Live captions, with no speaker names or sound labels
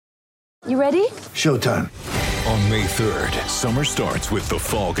You ready? Showtime. On May 3rd, summer starts with The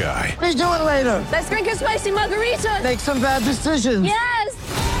Fall Guy. Let's do it later. Let's drink a spicy margarita. Make some bad decisions.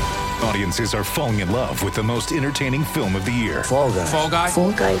 Yes! Audiences are falling in love with the most entertaining film of the year. Fall Guy. Fall Guy?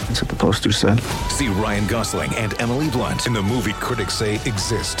 Fall guy. That's what the poster said. See Ryan Gosling and Emily Blunt in the movie critics say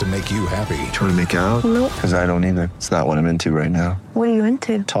exists to make you happy. Trying to make it out? Nope. Because I don't either. It's not what I'm into right now. What are you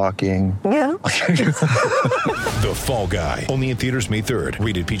into? Talking. Yeah. The Fall Guy. Only in theaters May 3rd.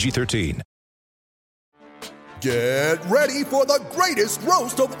 Rated PG-13. Get ready for the greatest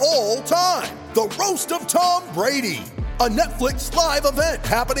roast of all time, the Roast of Tom Brady, a Netflix live event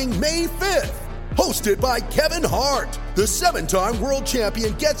happening May 5th. Hosted by Kevin Hart, the 7-time world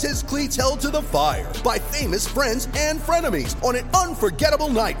champion gets his cleats held to the fire by famous friends and frenemies on an unforgettable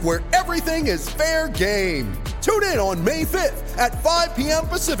night where everything is fair game. Tune in on May 5th at 5 p.m.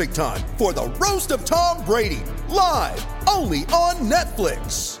 Pacific time for the Roast of Tom Brady, live only on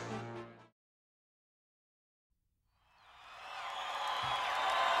Netflix.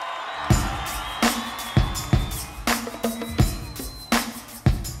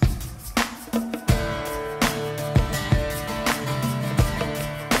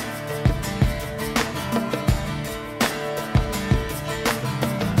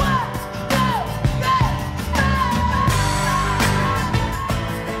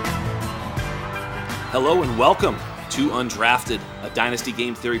 Hello and welcome to Undrafted, a Dynasty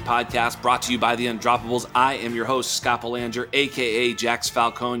Game Theory podcast brought to you by the Undroppables. I am your host, Scott Belanger, a.k.a. Jax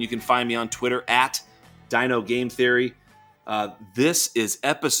Falcone. You can find me on Twitter at Dino Game Theory. This is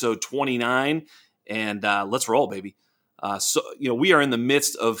episode 29, and let's roll, baby. We are in the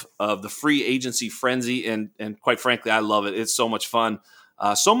midst of the free agency frenzy, and quite frankly, I love it. It's so much fun.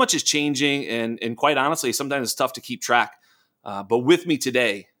 So much is changing, and quite honestly, sometimes it's tough to keep track. But with me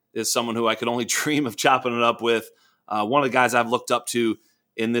today is someone who I could only dream of chopping it up with. One of the guys I've looked up to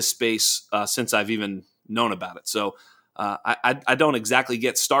in this space since I've even known about it. So I don't exactly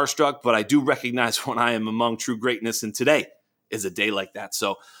get starstruck, but I do recognize when I am among true greatness, and today is a day like that.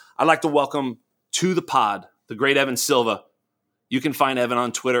 So I'd like to welcome to the pod the great Evan Silva. You can find Evan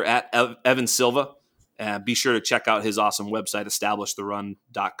on Twitter at Evan Silva. Be sure to check out his awesome website,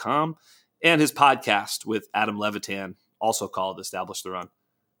 EstablishTheRun.com, and his podcast with Adam Levitan, also called Establish the Run.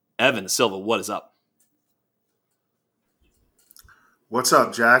 Evan Silva, what is up? What's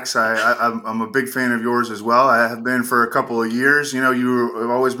up, Jax? I'm a big fan of yours as well. I have been for a couple of years. You know, you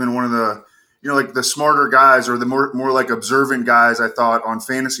have always been one of the, like the smarter guys or the more like observant guys, I thought, on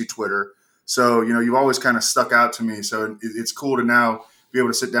fantasy Twitter. So, you've always kind of stuck out to me. So it's cool to now be able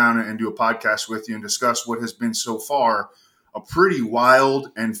to sit down and do a podcast with you and discuss what has been so far a pretty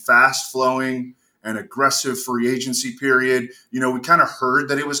wild and fast-flowing and aggressive free agency period. We kind of heard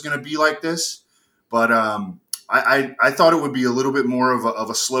that it was going to be like this, but I thought it would be a little bit more of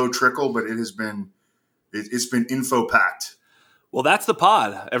a slow trickle, but it's been info packed. Well, that's the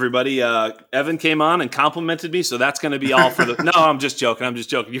pod, everybody. Evan came on and complimented me, so that's going to be all for the. No, I'm just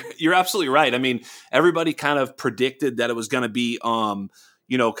joking. You're absolutely right. I mean, everybody kind of predicted that it was going to be,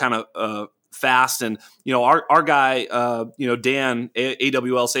 fast, and our guy, Dan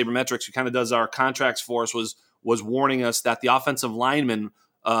AWL Sabermetrics, who kind of does our contracts for us, was warning us that the offensive lineman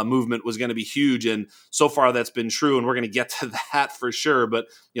movement was going to be huge, and so far that's been true, and we're going to get to that for sure. But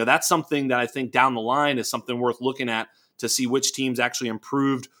that's something that I think down the line is something worth looking at to see which teams actually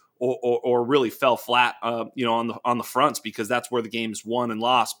improved or really fell flat, on the fronts, because that's where the game's won and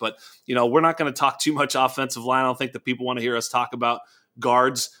lost. But we're not going to talk too much offensive line. I don't think that people want to hear us talk about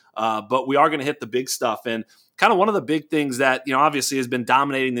guards. But we are going to hit the big stuff, and kind of one of the big things that obviously has been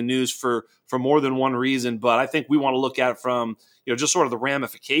dominating the news for more than one reason. But I think we want to look at it from just sort of the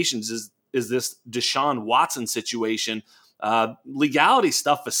ramifications. Is this Deshaun Watson situation? Legality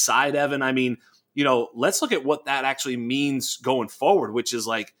stuff aside, Evan. I mean, let's look at what that actually means going forward. Which is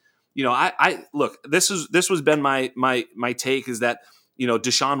like, I look. This was been my take, is that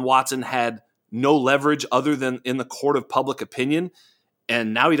Deshaun Watson had no leverage other than in the court of public opinion.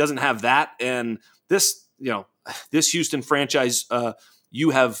 And now he doesn't have that. And this Houston franchise, you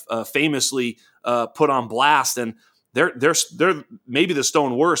have famously put on blast, and they're maybe the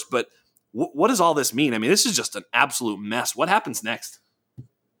stone worst. But what does all this mean? I mean, this is just an absolute mess. What happens next?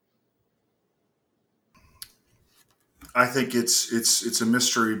 I think it's a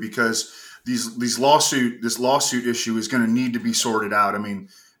mystery, because this lawsuit issue is going to need to be sorted out. I mean,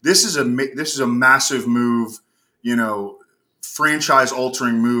 this is a massive move,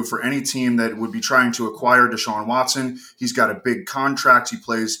 franchise-altering move for any team that would be trying to acquire Deshaun Watson. He's got a big contract. He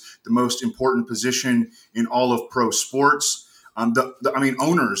plays the most important position in all of pro sports.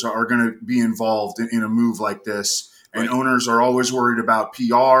 Owners are going to be involved in a move like this. and Right. owners are always worried about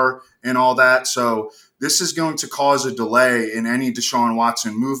PR and all that. So this is going to cause a delay in any Deshaun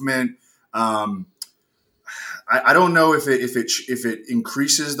Watson movement. I don't know if it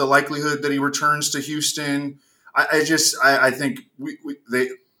increases the likelihood that he returns to Houston. I think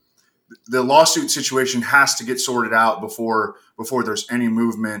the lawsuit situation has to get sorted out before there's any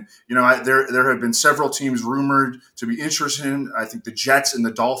movement. There have been several teams rumored to be interested in him. I think the Jets and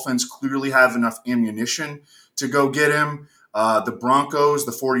the Dolphins clearly have enough ammunition to go get him. The Broncos,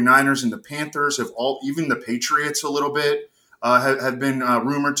 the 49ers, and the Panthers have even the Patriots a little bit have been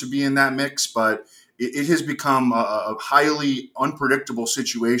rumored to be in that mix, but it has become a highly unpredictable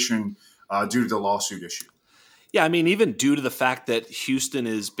situation due to the lawsuit issue. Yeah, I mean, even due to the fact that Houston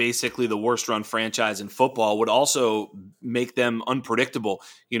is basically the worst run franchise in football would also make them unpredictable.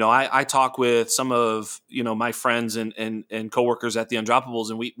 I talk with some of, my friends and coworkers at the Undroppables,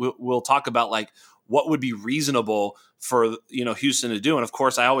 and we'll talk about like what would be reasonable for, Houston to do. And of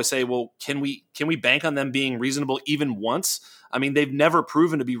course, I always say, well, can we bank on them being reasonable even once? I mean, they've never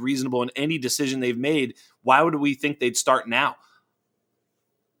proven to be reasonable in any decision they've made. Why would we think they'd start now?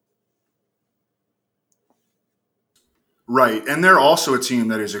 Right. And they're also a team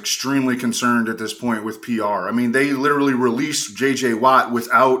that is extremely concerned at this point with PR. I mean, they literally released J.J. Watt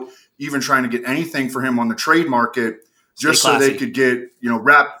without even trying to get anything for him on the trade market, just so they could get,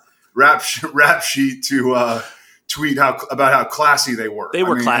 rap sheet to tweet about how classy they were. They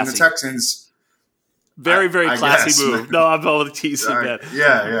were classy. And the Texans. Very, very classy guess, move. man. No, I'm only teasing, man.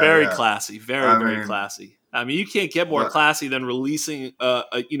 Yeah. Very classy. Very classy. I mean, you can't get more classy than releasing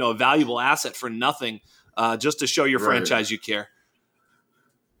a valuable asset for nothing. Just to show your franchise you care.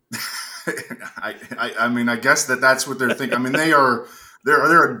 I guess that's what they're thinking. I mean, they're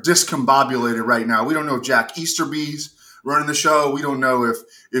discombobulated right now. We don't know if Jack Easterby's running the show. We don't know if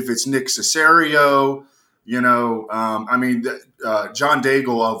it's Nick Caserio. John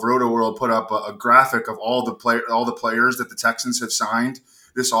Daigle of Roto World put up a graphic of all the players that the Texans have signed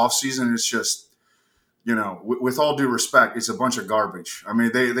this offseason. It's just, with all due respect, it's a bunch of garbage. I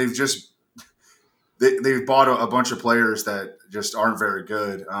mean, they've bought a bunch of players that just aren't very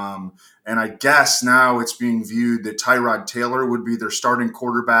good. And I guess now it's being viewed that Tyrod Taylor would be their starting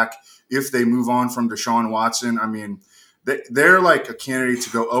quarterback if they move on from Deshaun Watson. I mean, they're like a candidate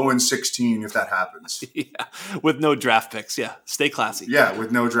to go 0-16 if that happens. Yeah, with no draft picks. Yeah, stay classy. Yeah,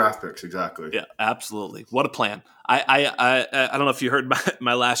 with no draft picks, exactly. Yeah, absolutely. What a plan. I don't know if you heard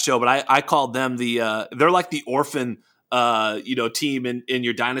my last show, but I called them they're like the orphan team in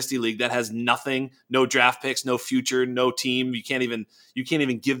your dynasty league that has nothing, no draft picks, no future, no team. You can't even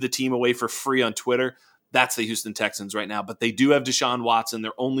give the team away for free on Twitter. That's the Houston Texans right now. But they do have Deshaun Watson.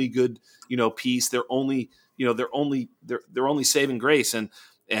 Their only good, piece. Their only saving grace, and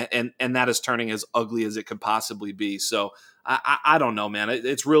that is turning as ugly as it could possibly be. So I don't know, man.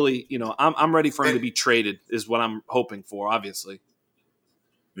 It's really, I'm ready for him to be traded is what I'm hoping for, obviously.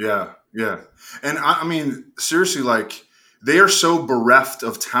 Yeah. And I mean, seriously, like they are so bereft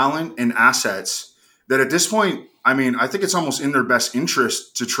of talent and assets that at this point, I mean, I think it's almost in their best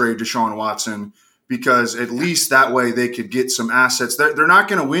interest to trade Deshaun Watson because at least that way they could get some assets. They're not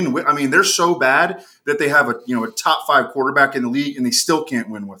going to win. I mean, they're so bad that they have a top 5 quarterback in the league and they still can't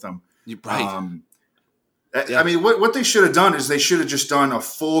win with them. Right. Yeah. I mean, what they should have done is they should have just done a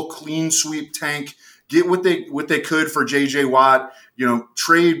full clean sweep tank, get what they could for J.J. Watt,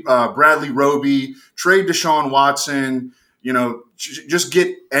 trade Bradley Roby, trade Deshaun Watson, just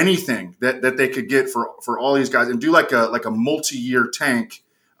get anything that they could get for all these guys and do like a multi-year tank,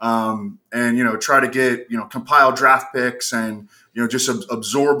 and try to get compile draft picks and just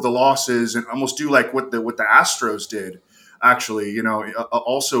absorb the losses and almost do like what the Astros did actually,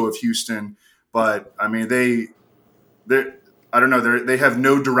 also of Houston. But I mean, I don't know. They have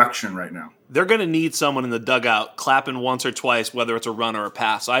no direction right now. They're going to need someone in the dugout clapping once or twice, whether it's a run or a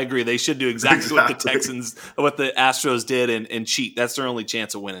pass. I agree. They should do exactly what the Astros did and cheat. That's their only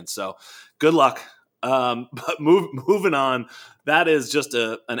chance of winning. So good luck. But moving on, that is just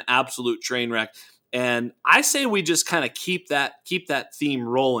an absolute train wreck. And I say we just kind of keep that theme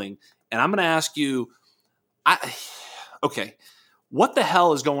rolling. And I'm going to ask you, okay, what the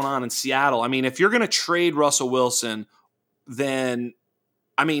hell is going on in Seattle? I mean, if you're going to trade Russell Wilson, then,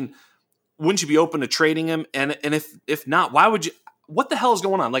 I mean, wouldn't you be open to trading him? And if not, why would you? What the hell is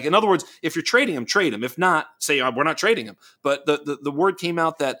going on? Like, in other words, if you're trading him, trade him. If not, say we're not trading him. But the word came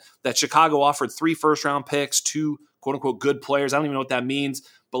out that Chicago offered 3 first-round picks, 2 quote-unquote good players. I don't even know what that means.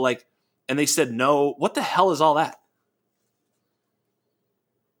 But and they said no. What the hell is all that?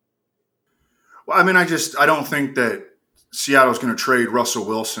 Well, I mean, I don't think that Seattle's going to trade Russell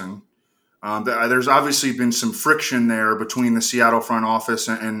Wilson. There's obviously been some friction there between the Seattle front office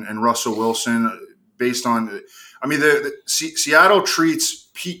and Russell Wilson based on, Seattle treats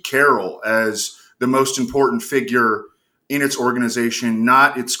Pete Carroll as the most important figure in its organization,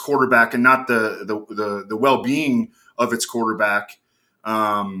 not its quarterback and not the well-being of its quarterback.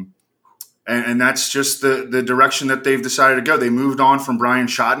 And that's just the direction that they've decided to go. They moved on from Brian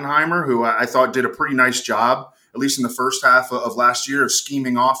Schottenheimer, who I thought did a pretty nice job, at least in the first half of last year, of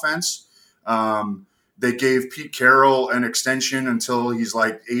scheming offense. They gave Pete Carroll an extension until he's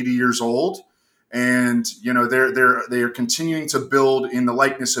like 80 years old. And, they are continuing to build in the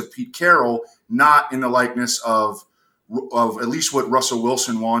likeness of Pete Carroll, not in the likeness of at least what Russell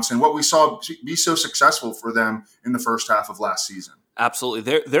Wilson wants and what we saw be so successful for them in the first half of last season.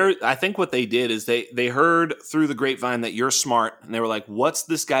 Absolutely. I think what they did is they heard through the grapevine that you're smart, and they were like, what's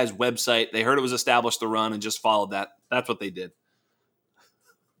this guy's website? They heard it was Established the Run and just followed that. That's what they did.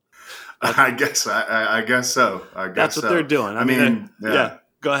 I guess so. That's what they're doing. I mean, yeah.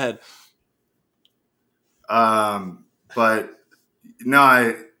 Go ahead. But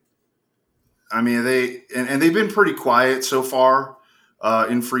no, they've been pretty quiet so far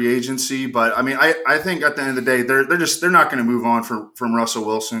in free agency. But I think at the end of the day, they're not going to move on from Russell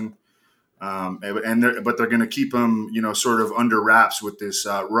Wilson, but they're going to keep him, sort of under wraps with this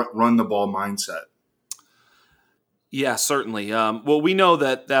run the ball mindset. Yeah, certainly. Well, we know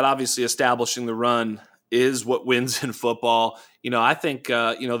that obviously establishing the run is what wins in football. I think,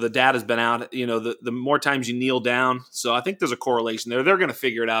 the data's been out, the more times you kneel down. So I think there's a correlation there. They're going to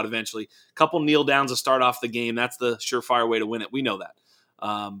figure it out eventually. A couple kneel downs to start off the game. That's the surefire way to win it. We know that.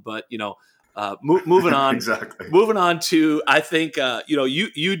 Moving on, exactly. Moving on to, I think,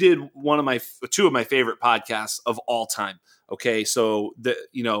 you did two of my favorite podcasts of all time. Okay. So the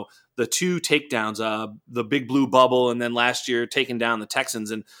two takedowns, the Big Blue Bubble, and then last year taking down the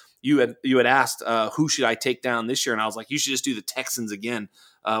Texans. And you had asked, who should I take down this year? And I was like, you should just do the Texans again,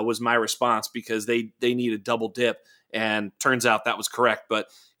 was my response, because they need a double dip. And turns out that was correct. But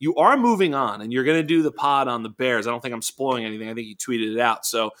you are moving on, and you're going to do the pod on the Bears. I don't think I'm spoiling anything. I think you tweeted it out.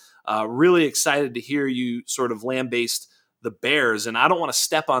 So really excited to hear you sort of lambaste the Bears. And I don't want to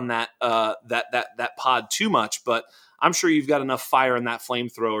step on that pod too much, but I'm sure you've got enough fire in that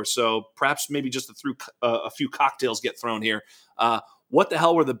flamethrower. So perhaps maybe just a few cocktails get thrown here. What the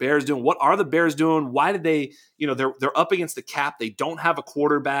hell were the Bears doing? What are the Bears doing? Why did they, they're up against the cap. They don't have a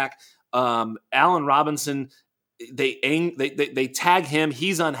quarterback. Allen Robinson, they tag him.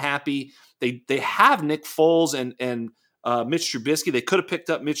 He's unhappy. They have Nick Foles and Mitch Trubisky. They could have picked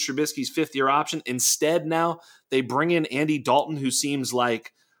up Mitch Trubisky's fifth-year option. Instead, now they bring in Andy Dalton, who seems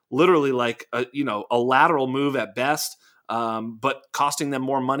like literally like a lateral move at best, but costing them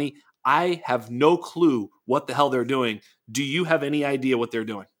more money. I have no clue what the hell they're doing. Do you have any idea what they're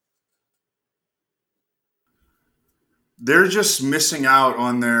doing? They're just missing out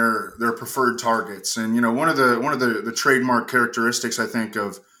on their preferred targets. And, one of the trademark characteristics, I think,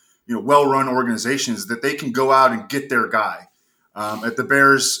 of, well-run organizations, that they can go out and get their guy. At the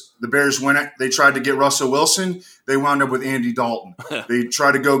Bears, they tried to get Russell Wilson. They wound up with Andy Dalton. They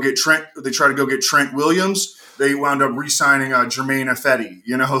tried to go get Trent Williams. They wound up re-signing Jermaine Ifedi.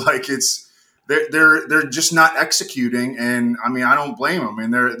 They're just not executing. And I don't blame them.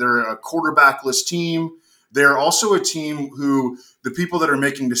 They're a quarterbackless team. They're also a team who the people that are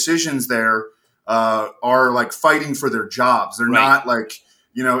making decisions there are like fighting for their jobs. They're not like,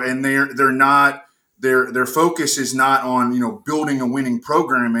 and they're not. Their focus is not on, building a winning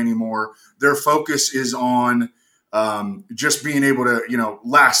program anymore. Their focus is on just being able to,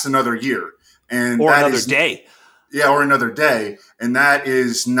 last another year or another day. Yeah, or another day. And that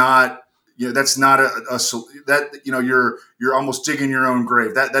is not, that's not you're almost digging your own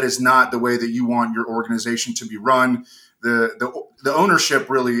grave. That is not the way that you want your organization to be run. The ownership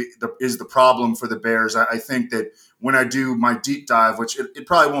really is the problem for the Bears. I think that when I do my deep dive, which it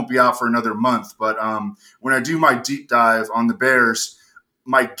probably won't be out for another month, but when I do my deep dive on the Bears,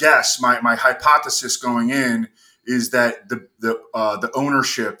 my guess, my hypothesis going in is that the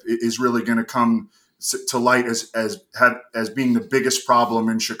ownership is really going to come to light as being the biggest problem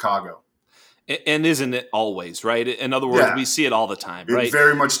in Chicago. And isn't it always, right? In other words, we see it all the time, right? It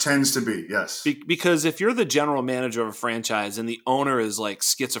very much tends to be, yes. Because if you're the general manager of a franchise and the owner is like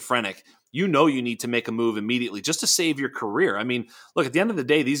schizophrenic, you need to make a move immediately just to save your career. Look, at the end of the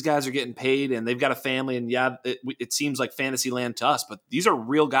day, these guys are getting paid and they've got a family, and it seems like fantasy land to us, but these are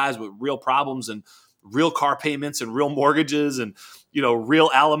real guys with real problems and real car payments and real mortgages and, real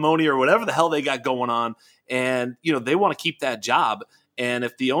alimony or whatever the hell they got going on. And, they want to keep that job. And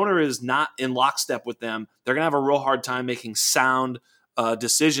if the owner is not in lockstep with them, they're going to have a real hard time making sound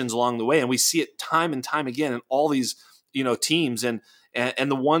decisions along the way. And we see it time and time again in all these, teams and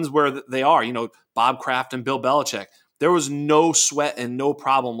the ones where they are, Bob Kraft and Bill Belichick. There was no sweat and no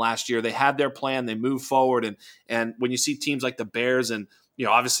problem last year. They had their plan. They moved forward. And when you see teams like the Bears and,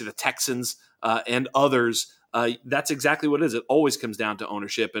 obviously the Texans and others, that's exactly what it is. It always comes down to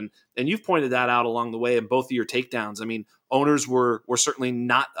ownership. And you've pointed that out along the way in both of your takedowns. I mean, owners were certainly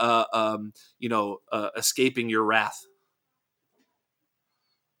not, escaping your wrath.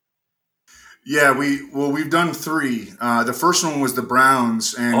 Yeah, we've done 3. The first one was the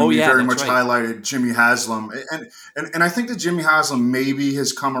Browns, and we very much highlighted Jimmy Haslam. And I think that Jimmy Haslam maybe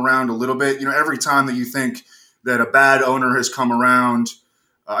has come around a little bit. Every time that you think that a bad owner has come around,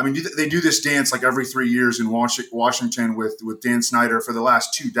 they do this dance like every 3 years in Washington with Dan Snyder. For the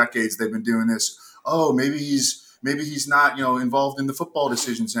last 2 decades, they've been doing this. Oh, maybe he's not involved in the football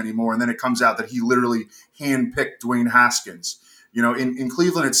decisions anymore. And then it comes out that he literally handpicked Dwayne Haskins. In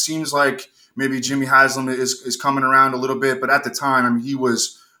Cleveland, it seems like maybe Jimmy Haslam is coming around a little bit, but at the time, he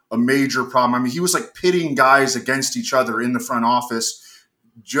was a major problem. He was like pitting guys against each other in the front office.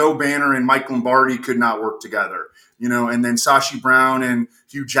 Joe Banner and Mike Lombardi could not work together, and then Sashi Brown and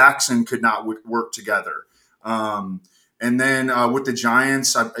Hugh Jackson could not work together. And then with the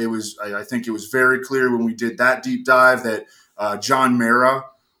Giants, I think it was very clear when we did that deep dive that John Mara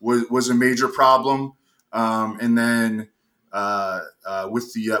was a major problem. And then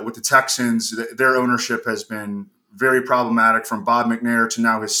with the Texans, their ownership has been very problematic, from Bob McNair to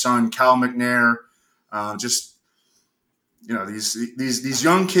now his son Cal McNair. These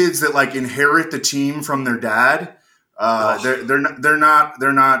young kids that like inherit the team from their dad. They're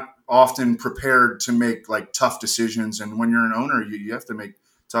not often prepared to make like tough decisions, and when you're an owner, you have to make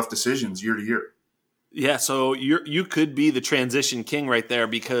tough decisions year to year. Yeah, so you could be the transition king right there,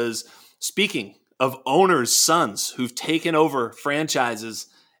 because speaking of owners' sons who've taken over franchises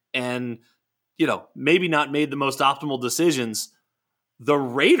and, maybe not made the most optimal decisions, the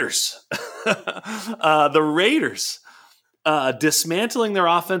Raiders, dismantling their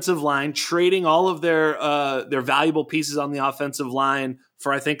offensive line, trading all of their valuable pieces on the offensive line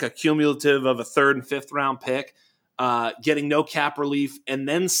for, I think, a cumulative of a 3rd and 5th round pick, getting no cap relief, and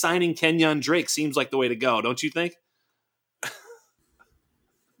then signing Kenyon Drake seems like the way to go, don't you think?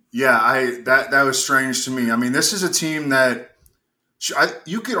 Yeah, that was strange to me. This is a team that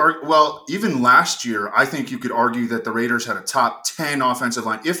you could argue. Well, even last year, I think you could argue that the Raiders had a top 10 offensive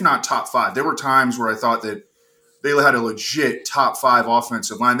line, if not top 5. There were times where I thought that they had a legit top 5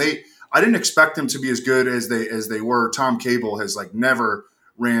 offensive line. I didn't expect them to be as good as they were. Tom Cable has never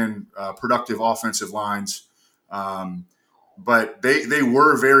ran productive offensive lines, but they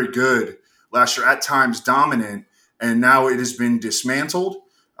were very good last year, at times dominant, and now it has been dismantled.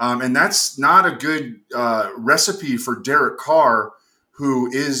 And that's not a good recipe for Derek Carr,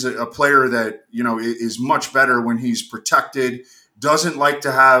 who is a player that, is much better when he's protected, doesn't like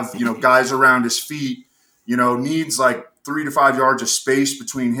to have, guys around his feet, needs like 3 to 5 yards of space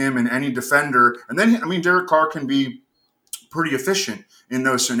between him and any defender. And then, Derek Carr can be pretty efficient in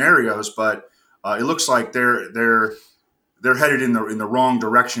those scenarios, but it looks like they're headed in the wrong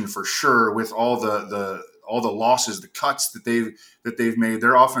direction for sure, with all the losses, the cuts that they've made.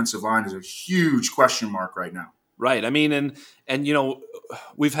 Their offensive line is a huge question mark right now. Right. And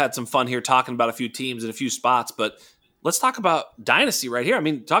we've had some fun here talking about a few teams and a few spots, but let's talk about dynasty right here.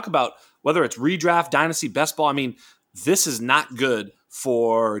 Talk about whether it's redraft, dynasty, best ball. This is not good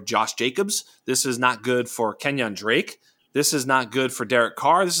for Josh Jacobs. This is not good for Kenyon Drake. This is not good for Derek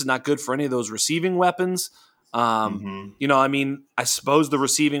Carr. This is not good for any of those receiving weapons. I suppose the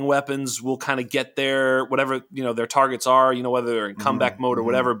receiving weapons will kind of get there, whatever, their targets are, whether they're in comeback mode or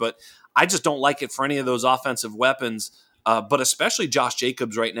whatever, but I just don't like it for any of those offensive weapons. But especially Josh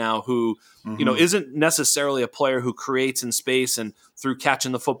Jacobs right now, who, isn't necessarily a player who creates in space and through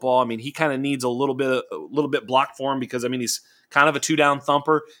catching the football. He kind of needs a little bit block for him, because he's kind of a 2-down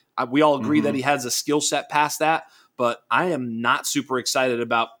thumper. We all agree that he has a skill set past that, but I am not super excited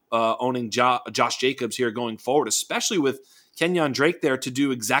about owning Josh Jacobs here going forward, especially with Kenyon Drake there to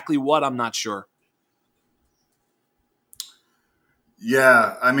do exactly what, I'm not sure.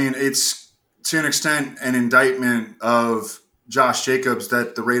 Yeah, it's to an extent an indictment of Josh Jacobs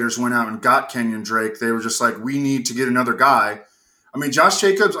that the Raiders went out and got Kenyon Drake. They were just like, we need to get another guy. Josh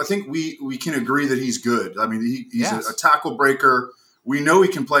Jacobs, I think we can agree that he's good. He's a tackle breaker. We know he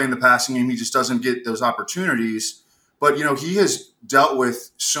can play in the passing game. He just doesn't get those opportunities. But, he has dealt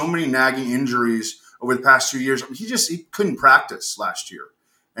with so many nagging injuries over the past 2 years. He couldn't practice last year.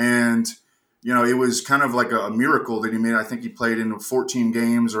 And, it was kind of like a miracle that he made. I think he played in 14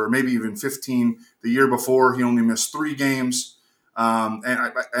 games, or maybe even 15 the year before. He only missed 3 games.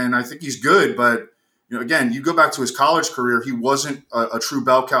 And I think he's good, but again, you go back to his college career, he wasn't a true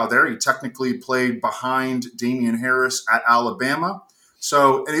bell cow there. He technically played behind Damian Harris at Alabama.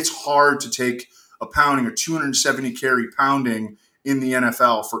 So, and it's hard to take a 270 carry pounding in the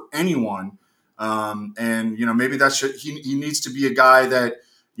NFL for anyone. And maybe he needs to be a guy that,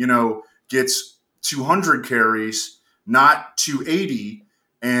 gets 200 carries, not 280,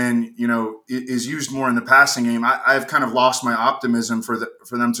 and is used more in the passing game. I've kind of lost my optimism for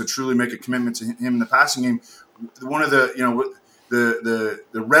them to truly make a commitment to him in the passing game. One of the the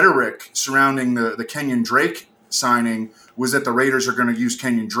rhetoric surrounding the Kenyon Drake signing was that the Raiders are going to use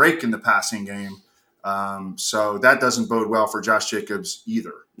Kenyon Drake in the passing game. So that doesn't bode well for Josh Jacobs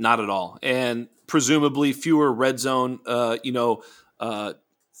either. Not at all, and presumably fewer red zone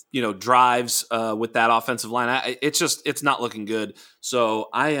drives with that offensive line. It's not looking good. So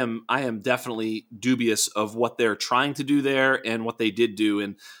I am definitely dubious of what they're trying to do there and what they did do.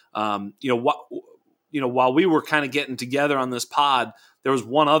 And while we were kind of getting together on this pod, there was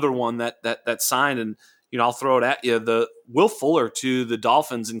one other one that signed, and I'll throw it at you. The Will Fuller to the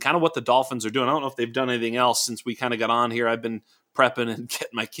Dolphins, and kind of what the Dolphins are doing. I don't know if they've done anything else since we kind of got on here. I've been prepping and getting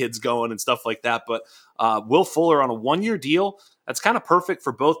my kids going and stuff like that. But Will Fuller on a 1-year deal, that's kind of perfect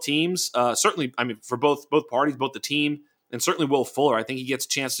for both teams. Certainly, for both parties, both the team and certainly Will Fuller. I think he gets a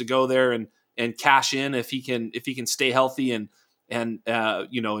chance to go there and cash in if he can stay healthy and hide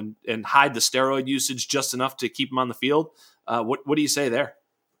the steroid usage just enough to keep him on the field. What do you say there?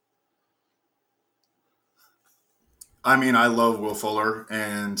 I love Will Fuller,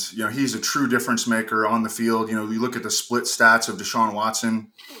 and he's a true difference maker on the field. You look at the split stats of Deshaun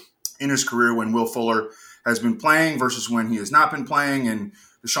Watson in his career when Will Fuller has been playing versus when he has not been playing, and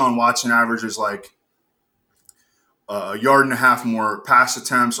Deshaun Watson averages like a yard and a half more pass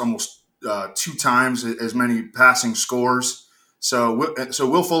attempts, almost 2 times as many passing scores. So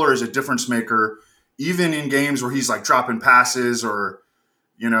Will Fuller is a difference maker, even in games where he's like dropping passes or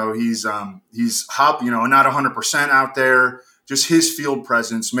he's not 100% out there. Just his field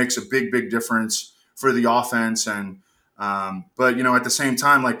presence makes a big difference for the offense. And but at the same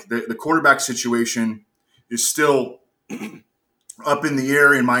time, like the quarterback situation is still up in the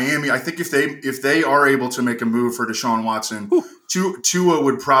air in Miami. I think if they are able to make a move for Deshaun Watson, Tua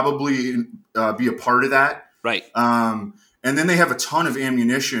would probably be a part of that. Right. And then they have a ton of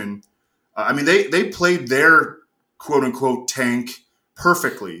ammunition. They played their quote unquote tank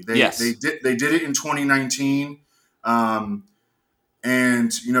perfectly. They did it in 2019. And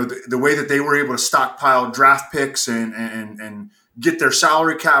the way that they were able to stockpile draft picks and get their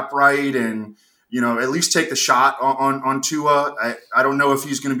salary cap right and at least take the shot on Tua. I don't know if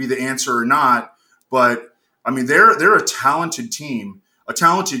he's going to be the answer or not, but they're a talented team, a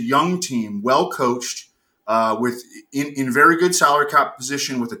talented young team, well coached, with in very good salary cap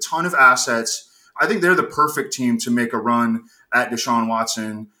position with a ton of assets. I think they're the perfect team to make a run at Deshaun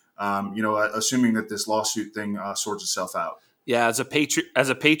Watson, assuming that this lawsuit thing sorts itself out. Yeah, as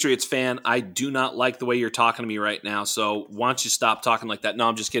a Patriots fan, I do not like the way you're talking to me right now. So why don't you stop talking like that? No,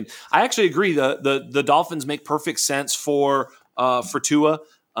 I'm just kidding. I actually agree. The Dolphins make perfect sense for Tua.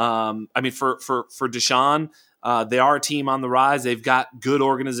 For Deshaun. They are a team on the rise. They've got good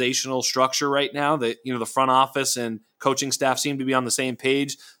organizational structure right now. The front office and coaching staff seem to be on the same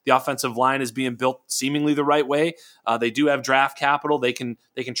page. The offensive line is being built seemingly the right way. They do have draft capital. They can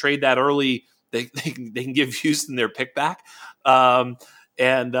trade that early. They can give Houston their pick back, and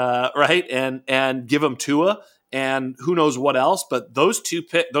give them Tua and who knows what else. But those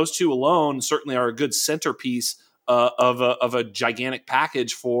two alone certainly are a good centerpiece of a gigantic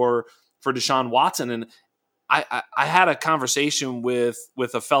package for Deshaun Watson. And I had a conversation with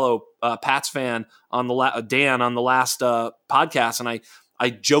a fellow Pats fan on Dan on the last podcast, and I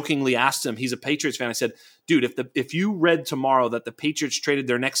jokingly asked him, he's a Patriots fan. I said, dude, if you read tomorrow that the Patriots traded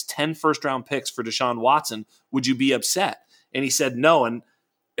their next 10 first-round picks for Deshaun Watson, would you be upset? And he said no, and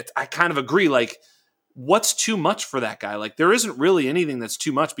I kind of agree. Like, what's too much for that guy? Like, there isn't really anything that's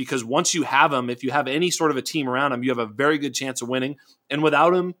too much because once you have him, if you have any sort of a team around him, you have a very good chance of winning. And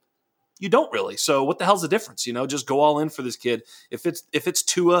without him, you don't really. So what the hell's the difference? Just go all in for this kid. If it's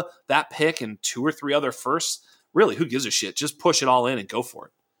Tua, that pick, and 2 or 3 other firsts, really, who gives a shit? Just push it all in and go for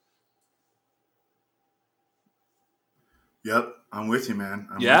it. Yep, I'm with you, man.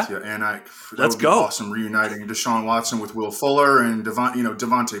 I'm with you. And let's go. Awesome reuniting Deshaun Watson with Will Fuller and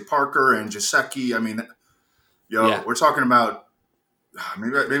Devontae Parker and Gesicki. We're talking about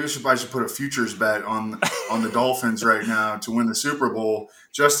maybe I should put a futures bet on the Dolphins right now to win the Super Bowl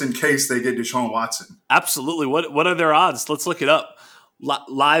just in case they get Deshaun Watson. Absolutely. What are their odds? Let's look it up.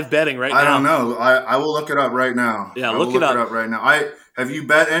 live betting right now. I don't know. I will look it up right now. Yeah, I will look it up right now. Have you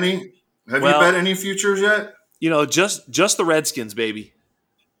bet any? Have you bet any futures yet? Just the Redskins, baby.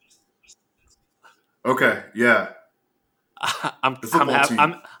 Okay, yeah. I'm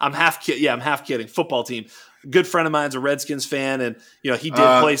half kidding. Yeah, I'm half kidding. Football team. Good friend of mine's a Redskins fan, and he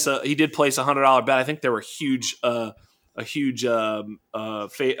did place a $100 bet. I think they were a huge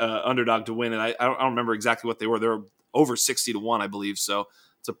underdog to win, and I don't remember exactly what they were. They were over 60-1, I believe. So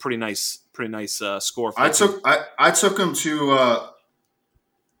it's a pretty nice score. I took them to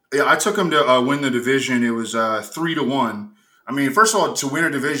win the division. It was 3-1. I mean, first of all, to win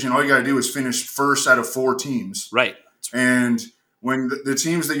a division, all you got to do is finish first out of 4 teams. Right. And when the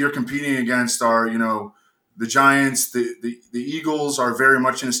teams that you're competing against are, the Giants, the Eagles are very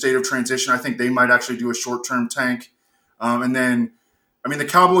much in a state of transition. I think they might actually do a short-term tank. And then, the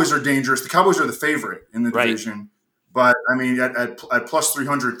Cowboys are dangerous. The Cowboys are the favorite in the division. But, at plus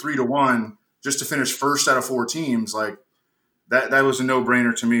 300, 3-1, just to finish first out of 4 teams, like, that was a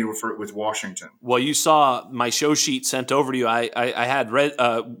no-brainer to me with Washington. Well, you saw my show sheet sent over to you. I had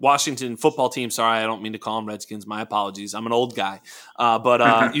Washington football team. Sorry, I don't mean to call them Redskins. My apologies. I'm an old guy.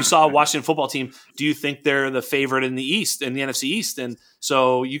 But you saw Washington football team. Do you think they're the favorite in the East, in the NFC East? And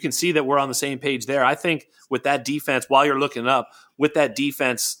so you can see that we're on the same page there. I think with that defense, while you're looking up, with that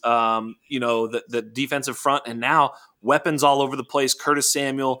defense, the defensive front, and now weapons all over the place. Curtis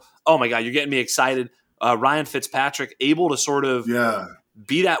Samuel. Oh, my God, you're getting me excited. Ryan Fitzpatrick able to sort of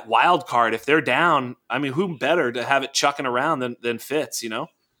be that wild card. If they're down, who better to have it chucking around than Fitz,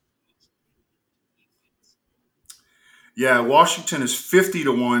 Yeah, Washington is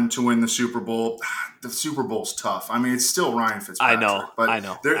 50-1 to win the Super Bowl. The Super Bowl's tough. It's still Ryan Fitzpatrick. I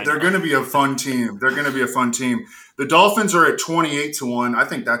know. They're going to be a fun team. The Dolphins are at 28-1. I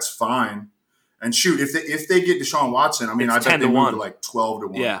think that's fine. And shoot, if they get Deshaun Watson, I bet they move to like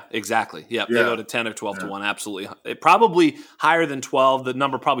 12-1. Yeah, exactly. Yep. Yeah, they go to 10 or 12-1. Absolutely. Probably higher than 12. The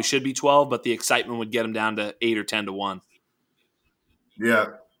number probably should be 12, but the excitement would get them down to 8 or 10-1. Yeah,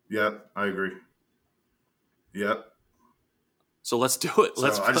 I agree. Yep. So let's do it.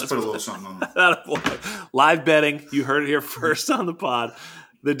 I just put a little something on that. Live betting. You heard it here first on the pod.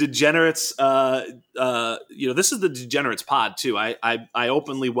 The Degenerates, this is the Degenerates pod too. I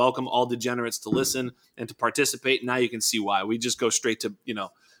openly welcome all degenerates to listen and to participate. Now you can see why. We just go straight to,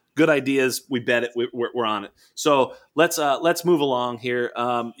 good ideas. We bet it. We're on it. So let's move along here.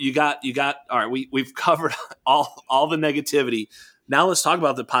 You got. All right. We've covered all the negativity. Now let's talk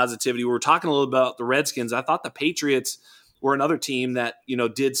about the positivity. We were talking a little about the Redskins. I thought the Patriots were another team that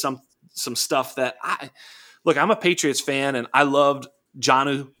did some stuff that I'm a Patriots fan and I loved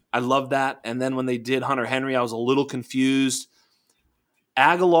Jonnu. I loved that. And then when they did Hunter Henry, I was a little confused.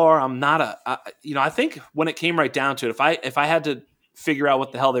 Aguilar, I'm not I think when it came right down to it, if I had to figure out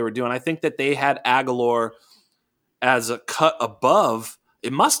what the hell they were doing, I think that they had Aguilar as a cut above.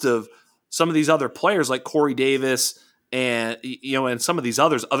 It must have some of these other players like Corey Davis and and some of these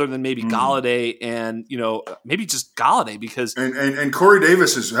others, other than maybe Galladay and maybe just Galladay because and Corey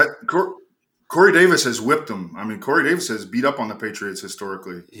Davis Corey Davis has whipped them. Corey Davis has beat up on the Patriots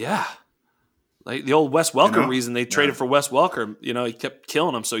historically. Yeah. Like the old Wes Welker reason they traded for Wes Welker. He kept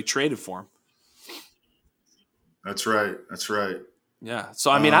killing him, so he traded for him. That's right. Yeah.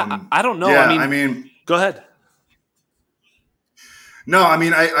 So, I don't know. Yeah, go ahead. No,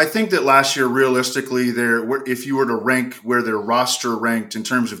 I think that last year, realistically, if you were to rank where their roster ranked in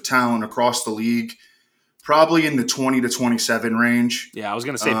terms of talent across the league, probably in the 20 to 27 range. Yeah, I was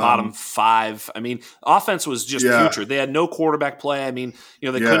going to say bottom 5. Offense was just putrid. They had no quarterback play. They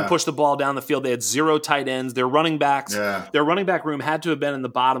couldn't push the ball down the field. They had 0 tight ends. Their running backs, their running back room had to have been in the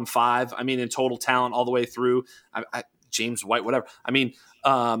bottom 5. In total talent all the way through. James White, whatever.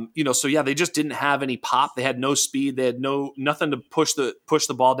 They just didn't have any pop. They had no speed. They had nothing to push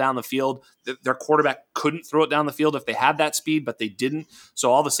the ball down the field. Their quarterback couldn't throw it down the field if they had that speed, but they didn't.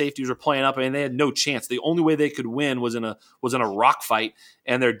 So all the safeties were playing up. They had no chance. The only way they could win was in a rock fight.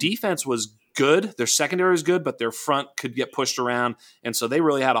 And their defense was good. Their secondary was good, but their front could get pushed around. And so they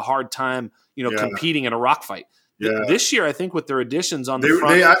really had a hard time, competing in a rock fight. Yeah. This year, I think with their additions on the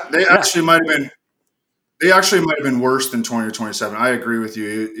front, they actually might have been. They actually might have been worse than 20 or 27. I agree with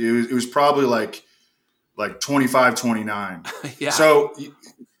you. It was probably like 25, 29. Yeah. So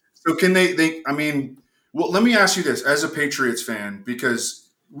can they let me ask you this as a Patriots fan, because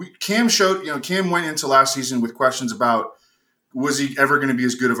Cam went into last season with questions about was he ever going to be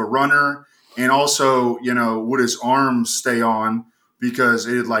as good of a runner? And also, would his arms stay on because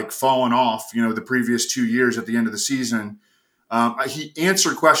it had fallen off, the previous 2 years at the end of the season. He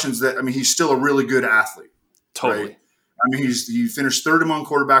answered questions that, he's still a really good athlete. Totally. I mean, he finished third among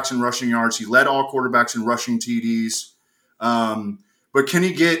quarterbacks in rushing yards. He led all quarterbacks in rushing TDs. But can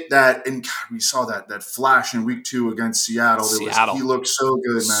he get that? And God, we saw that flash in week 2 against Seattle. He looked so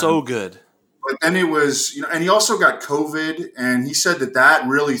good, man. So good. But then it was, and he also got COVID, and he said that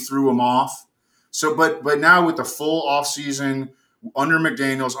really threw him off. So, but now with the full offseason under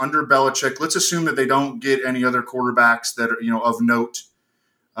McDaniels, under Belichick, let's assume that they don't get any other quarterbacks that are, of note.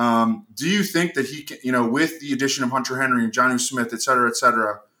 Do you think that he can, with the addition of Hunter Henry and Jonnu Smith, et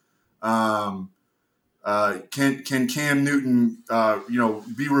cetera, can Cam Newton,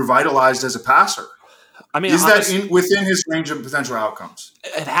 be revitalized as a passer? I mean, is that within his range of potential outcomes?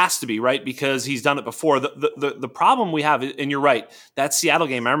 It has to be, right? Because he's done it before. The problem we have, and you're right, that Seattle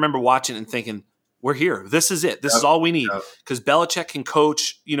game, I remember watching it and thinking, we're here. This is it. This is all we need. Because Belichick can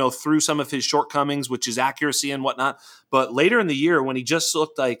coach, through some of his shortcomings, which is accuracy and whatnot. But later in the year, when he just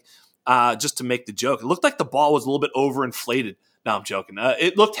looked like, just to make the joke, it looked like the ball was a little bit overinflated. No, I'm joking.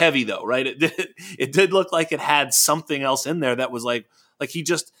 It looked heavy though, right? It did look like it had something else in there that was like he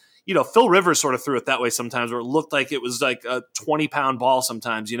just, Phil Rivers sort of threw it that way sometimes, where it looked like it was like a 20-pound ball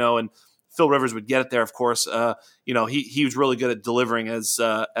sometimes, and Phil Rivers would get it there. Of course, he was really good at delivering, as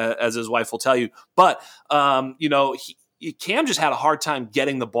his wife will tell you. But Cam just had a hard time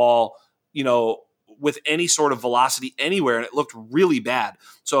getting the ball, with any sort of velocity anywhere, and it looked really bad.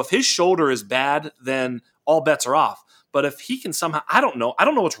 So if his shoulder is bad, then all bets are off. But if he can somehow, I don't know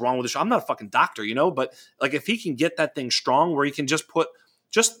what's wrong with the shoulder. I'm not a fucking doctor, but like if he can get that thing strong, where he can just put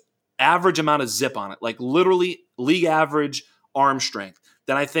average amount of zip on it, like literally league average arm strength,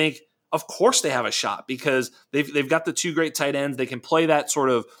 then I think, of course, they have a shot, because they've got the 2 great tight ends. They can play that sort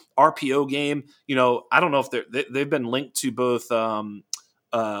of RPO game. I don't know if they've been linked to both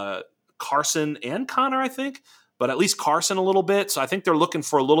Carson and Connor, I think, but at least Carson a little bit. So I think they're looking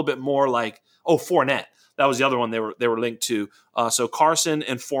for a little bit more like, Fournette. That was the other one they were linked to. So Carson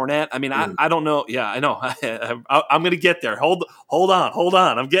and Fournette. I mean, I don't know. Yeah, I know. I'm going to get there. Hold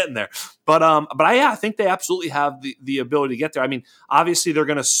on. I'm getting there. But I think they absolutely have the ability to get there. I mean, obviously they're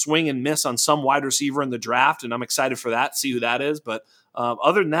going to swing and miss on some wide receiver in the draft, and I'm excited for that. See who that is. But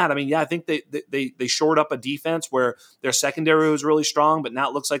other than that, I mean, yeah, I think they shored up a defense where their secondary was really strong, but now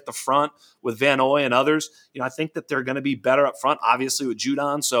it looks like the front with Van Noy and others. I think that they're going to be better up front, obviously with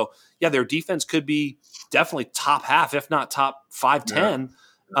Judon. So yeah, their defense could be definitely top half, if not top 5-10.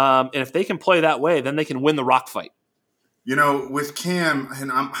 And if they can play that way, then they can win the rock fight. With Cam,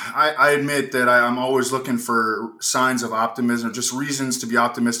 and I admit that I'm always looking for signs of optimism, just reasons to be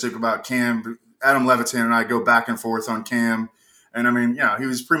optimistic about Cam. Adam Levitan and I go back and forth on Cam. And I mean, he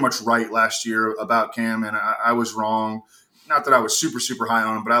was pretty much right last year about Cam, and I was wrong. Not that I was super, super high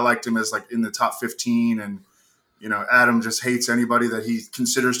on him, but I liked him as like in the top 15. And, Adam just hates anybody that he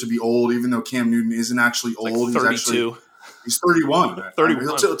considers to be old, even though Cam Newton isn't actually old. Like 32. He's 31.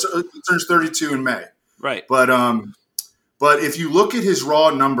 31. He turns 32 in May. Right. But if you look at his raw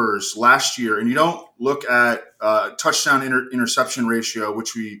numbers last year, and you don't look at touchdown interception ratio,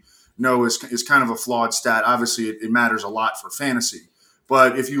 which we know is kind of a flawed stat. Obviously, it matters a lot for fantasy.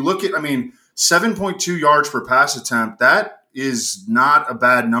 But if you look at, 7.2 yards per pass attempt, that is not a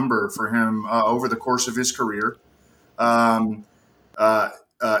bad number for him over the course of his career.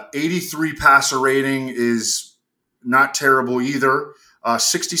 83 passer rating is not terrible either.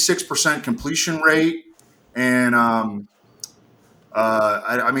 66% completion rate. And,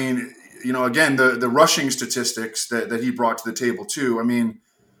 again, the rushing statistics that he brought to the table too.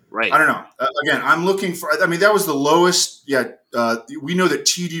 Right. I don't know. Again, I'm looking for. That was the lowest yet. We know that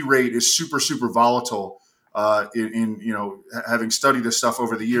TD rate is super, super volatile. In having studied this stuff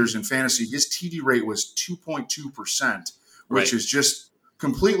over the years in fantasy, his TD rate was 2.2%, which is just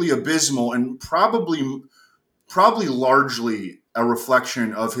completely abysmal, and probably largely a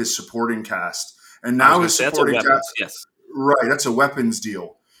reflection of his supporting cast. And now his supporting cast, yes, right, that's a weapons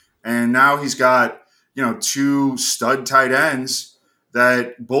deal. And now he's got 2 stud tight ends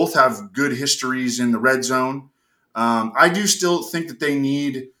that both have good histories in the red zone. I do still think that they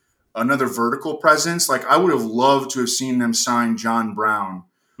need another vertical presence. Like, I would have loved to have seen them sign John Brown.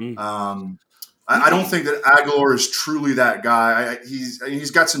 I don't think that Aguilar is truly that guy.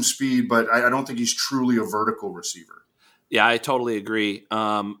 He's got some speed, but I don't think he's truly a vertical receiver. Yeah, I totally agree.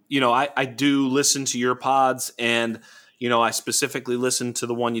 I do listen to your pods, and I specifically listened to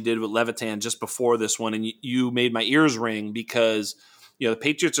the one you did with Levitan just before this one, and you made my ears ring because the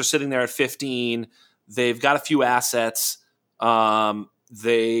Patriots are sitting there at 15. They've got a few assets.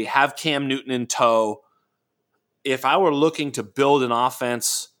 They have Cam Newton in tow. If I were looking to build an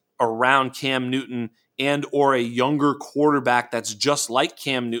offense around Cam Newton and or a younger quarterback that's just like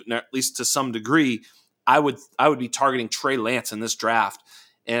Cam Newton, at least to some degree, I would be targeting Trey Lance in this draft.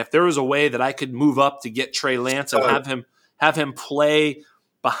 And if there was a way that I could move up to get Trey Lance and have him play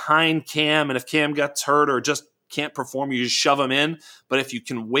behind Cam, and if Cam gets hurt or just can't perform, you just shove him in. But if you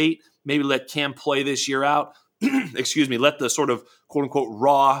can wait, maybe let Cam play this year out, excuse me, let the sort of quote-unquote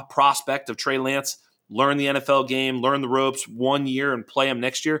raw prospect of Trey Lance learn the NFL game, learn the ropes 1 year and play him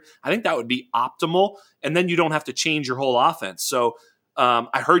next year, I think that would be optimal. And then you don't have to change your whole offense. So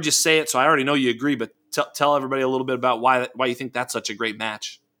I heard you say it, so I already know you agree, but tell everybody a little bit about why you think that's such a great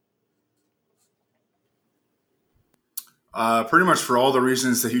match. Pretty much for all the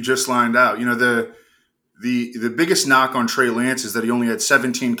reasons that you just lined out. You know, the biggest knock on Trey Lance is that he only had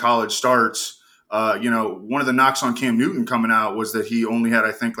 17 college starts. One of the knocks on Cam Newton coming out was that he only had,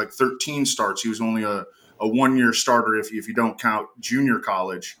 I think, like 13 starts. He was only a 1-year starter if you don't count junior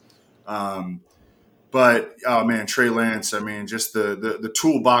college. But oh man, Trey Lance, I mean, just the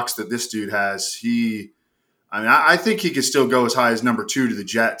toolbox that this dude has, I think he could still go as high as number 2 to the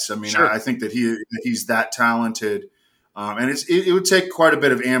Jets. I mean, sure. I think that he's that talented. And it would take quite a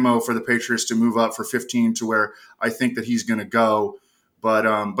bit of ammo for the Patriots to move up for 15 to where I think that he's going to go. But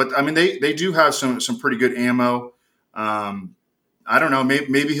I mean, they do have some pretty good ammo. I don't know.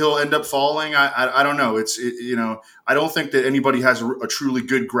 Maybe he'll end up falling. I don't know. I don't think that anybody has a truly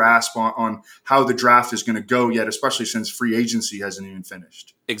good grasp on how the draft is going to go yet, especially since free agency hasn't even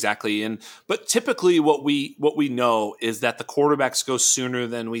finished. Exactly. But typically what we know is that the quarterbacks go sooner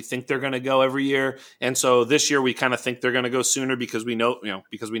than we think they're going to go every year. And so this year we kind of think they're going to go sooner because we know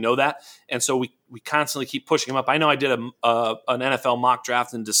that. And so we constantly keep pushing them up. I know I did an NFL mock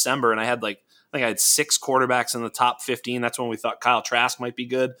draft in December, and I had 6 quarterbacks in the top 15. That's when we thought Kyle Trask might be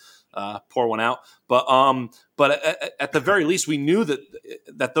good. Pour one out. But at the very least, we knew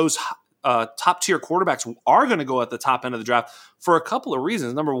that those top tier quarterbacks are going to go at the top end of the draft for a couple of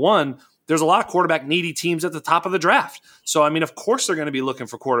reasons. Number one, there's a lot of quarterback needy teams at the top of the draft. So, I mean, of course they're going to be looking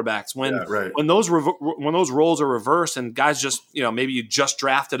for quarterbacks when those roles are reversed and guys just, maybe you just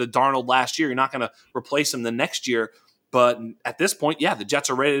drafted a Darnold last year. You're not going to replace him the next year. But at this point, the Jets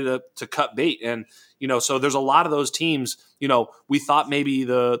are ready to cut bait. And, so there's a lot of those teams, we thought maybe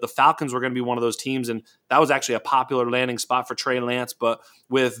the Falcons were going to be one of those teams. And that was actually a popular landing spot for Trey Lance. But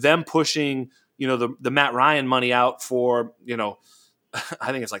with them pushing, the Matt Ryan money out for,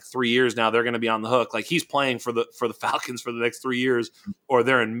 I think it's like 3 years now, they're going to be on the hook. Like he's playing for the Falcons for the next 3 years, or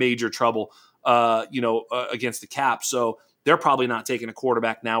they're in major trouble, against the cap. So they're probably not taking a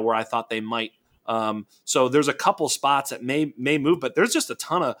quarterback now where I thought they might. So there's a couple spots that may move, but there's just a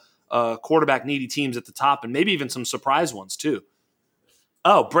ton of quarterback needy teams at the top, and maybe even some surprise ones too.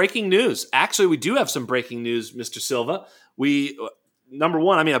 Oh, breaking news! Actually, we do have some breaking news, Mr. Silva. Number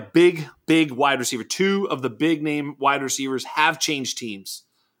one, a big wide receiver. 2 of the big name wide receivers have changed teams.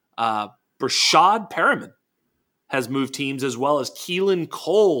 Brashad Perriman has moved teams, as well as Keelan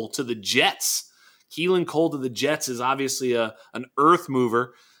Cole to the Jets. Keelan Cole to the Jets is obviously an earth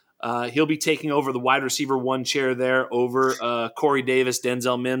mover. He'll be taking over the wide receiver 1 chair there over Corey Davis,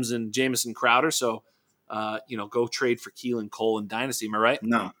 Denzel Mims, and Jamison Crowder. So, go trade for Keelan Cole in Dynasty. Am I right?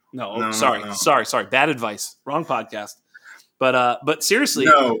 No. Sorry. Bad advice. Wrong podcast. But seriously,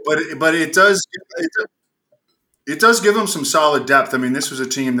 no. But it does give them some solid depth. I mean, this was a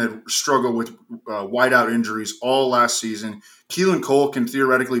team that struggled with wideout injuries all last season. Keelan Cole can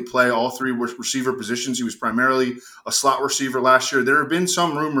theoretically play all 3 receiver positions. He was primarily a slot receiver last year. There have been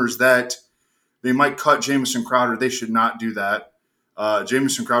some rumors that they might cut Jamison Crowder. They should not do that.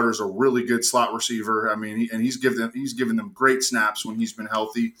 Jamison Crowder is a really good slot receiver. I mean, he's given them great snaps when he's been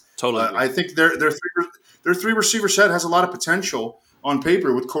healthy. Totally. I think their 3 receiver set has a lot of potential on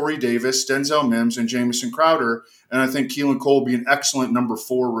paper with Corey Davis, Denzel Mims, and Jamison Crowder. And I think Keelan Cole will be an excellent number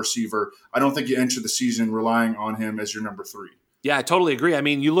 4 receiver. I don't think you enter the season relying on him as your number 3. Yeah, I totally agree. I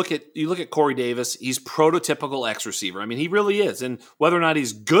mean, you look at Corey Davis, he's prototypical X receiver. I mean, he really is. And whether or not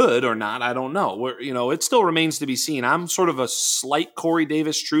he's good or not, I don't know. It still remains to be seen. I'm sort of a slight Corey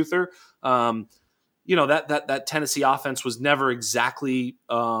Davis truther. That Tennessee offense was never exactly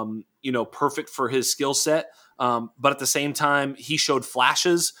perfect for his skill set. But at the same time, he showed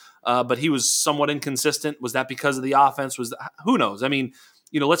flashes, but he was somewhat inconsistent. Was that because of the offense? Who knows? I mean,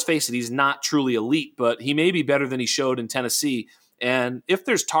 let's face it, he's not truly elite, but he may be better than he showed in Tennessee. And if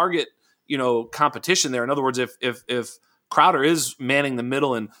there's target, competition there, in other words, if Crowder is manning the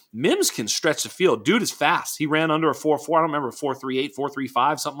middle and Mims can stretch the field, dude is fast. He ran under a 4.4. I don't remember, 4.38,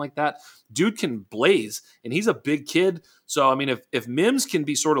 4.35, something like that. Dude can blaze, and he's a big kid. So, I mean, if Mims can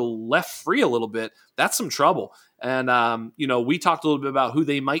be sort of left free a little bit, that's some trouble. And, we talked a little bit about who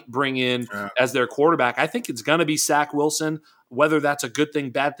they might bring in as their quarterback. I think it's going to be Zach Wilson. whether that's a good thing,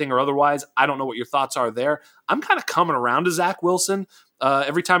 bad thing, or otherwise, I don't know what your thoughts are there. I'm kind of coming around to Zach Wilson.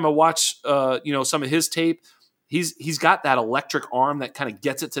 Every time I watch, some of his tape, he's got that electric arm that kind of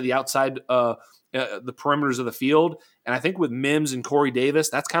gets it to the outside, the perimeters of the field. And I think with Mims and Corey Davis,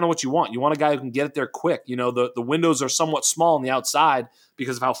 that's kind of what you want. You want a guy who can get it there quick. The windows are somewhat small on the outside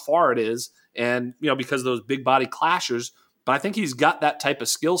because of how far it is, and because of those big body clashers. But I think he's got that type of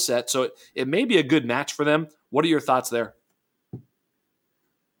skill set, so it may be a good match for them. What are your thoughts there?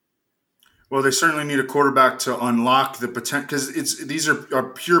 Well, they certainly need a quarterback to unlock the potential, because these are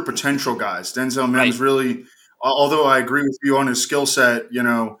pure potential guys. Denzel Mims really, although I agree with you on his skill set,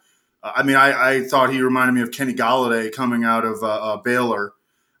 I thought he reminded me of Kenny Galladay coming out of Baylor,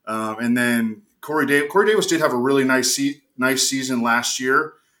 and then Corey Davis did have a really nice season last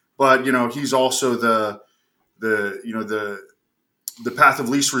year, but he's also the path of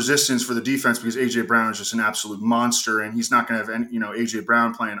least resistance for the defense, because A.J. Brown is just an absolute monster, and he's not going to have A.J.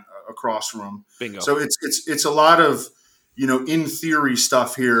 Brown playing across from him. Bingo. So it's a lot of in theory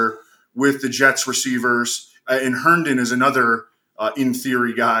stuff here with the Jets receivers, and Herndon is another in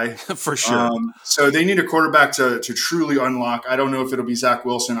theory guy for sure. So they need a quarterback to truly unlock. I don't know if it'll be Zach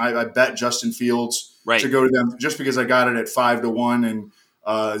Wilson. I bet Justin Fields to go to them, just because I got it at 5-1,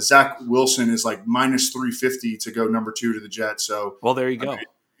 and Zach Wilson is like minus 350 to go number 2 to the Jets. So there you go.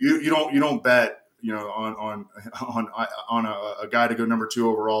 You don't bet on a guy to go number 2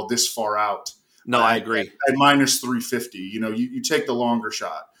 overall this far out. No, I agree. At minus 350, you take the longer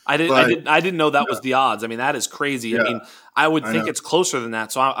shot. I didn't know that was the odds. I mean, that is crazy. Yeah, I mean, I would think it's closer than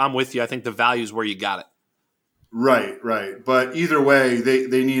that. So I'm with you. I think the value is where you got it. Right. But either way,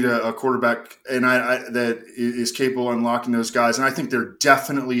 they need a quarterback that is capable of unlocking those guys. And I think they're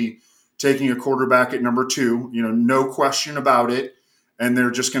definitely taking a quarterback at number 2, no question about it. And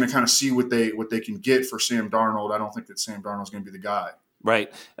they're just going to kind of see what they can get for Sam Darnold. I don't think that Sam Darnold's going to be the guy.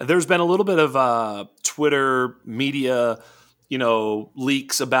 Right. There's been a little bit of Twitter media,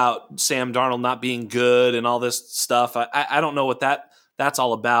 leaks about Sam Darnold not being good and all this stuff. I don't know what that's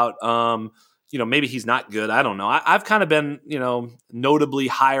all about. Maybe he's not good. I don't know. I've kind of been, notably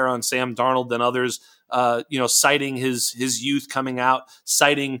higher on Sam Darnold than others, citing his youth coming out,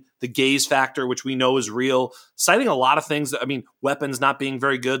 citing the gaze factor, which we know is real, citing a lot of things. Weapons not being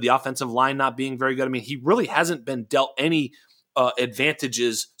very good, the offensive line not being very good. He really hasn't been dealt any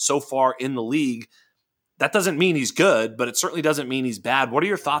advantages so far in the league. That doesn't mean he's good, but it certainly doesn't mean he's bad. What are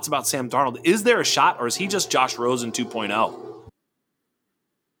your thoughts about Sam Darnold? Is there a shot, or is he just Josh Rosen 2.0?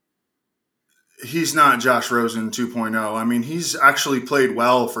 He's not Josh Rosen 2.0. He's actually played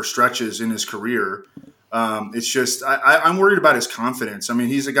well for stretches in his career. It's just I'm worried about his confidence.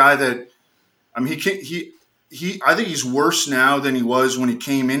 He's a guy that I think he's worse now than he was when he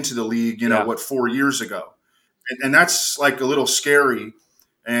came into the league. 4 years ago, and that's like a little scary.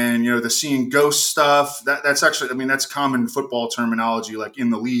 And the seeing ghost stuff, that's actually that's common football terminology, like in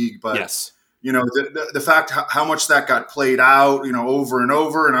the league. But yes, the fact how much that got played out, over and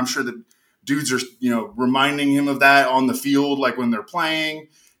over, and I'm sure that dudes are reminding him of that on the field, like when they're playing.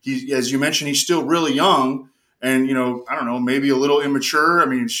 He, as you mentioned, he's still really young, and I don't know, maybe a little immature.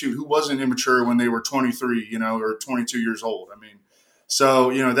 Who wasn't immature when they were 23, or 22 years old?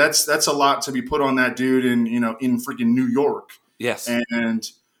 So that's a lot to be put on that dude in freaking New York. Yes. And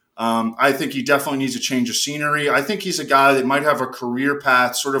I think he definitely needs a change of scenery. I think he's a guy that might have a career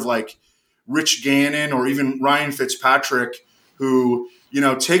path sort of like Rich Gannon or even Ryan Fitzpatrick, who,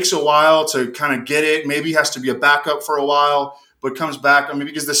 takes a while to kind of get it. Maybe has to be a backup for a while, but comes back.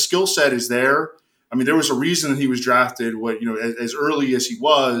 Because the skill set is there. There was a reason that he was drafted as early as he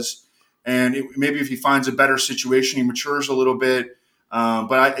was. And maybe if he finds a better situation, he matures a little bit.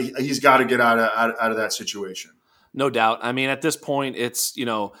 But he's got to get out of that situation. No doubt. At this point, it's,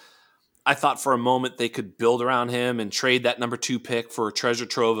 I thought for a moment they could build around him and trade that number 2 pick for a treasure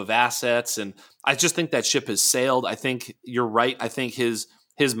trove of assets. And I just think that ship has sailed. I think you're right. I think his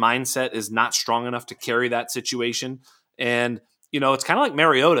mindset is not strong enough to carry that situation. And, it's kind of like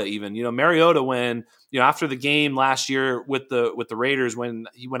Mariota even. Mariota, when, after the game last year with the Raiders, when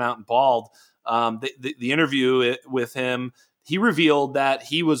he went out and balled, the interview with him, he revealed that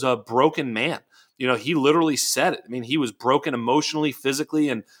he was a broken man. He literally said it. He was broken emotionally, physically,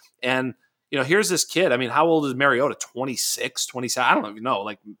 and here's this kid. How old is Mariota? 26, 27? I don't even know.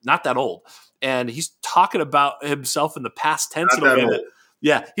 Like, not that old. And he's talking about himself in the past tense.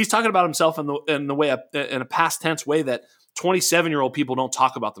 He's talking about himself in a past tense way that 27-year-old people don't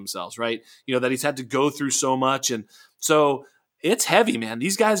talk about themselves, right? That he's had to go through so much, and so it's heavy, man.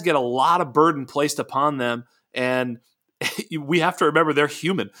 These guys get a lot of burden placed upon them, and we have to remember they're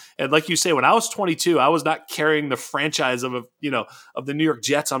human. And like you say, when I was 22, I was not carrying the franchise of the New York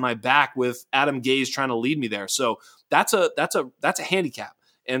Jets on my back with Adam Gase trying to lead me there. So that's a handicap.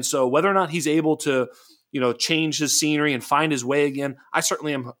 And so whether or not he's able to, change his scenery and find his way again, I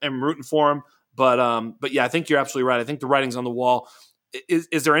certainly am rooting for him. But yeah, I think you're absolutely right. I think the writing's on the wall.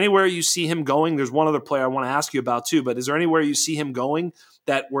 Is there anywhere you see him going? There's one other player I want to ask you about too, but is there anywhere you see him going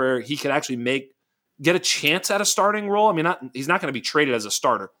where he could actually get a chance at a starting role? I mean, he's not going to be traded as a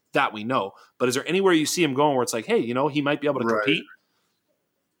starter, that we know. But is there anywhere you see him going where it's like, hey, he might be able to compete?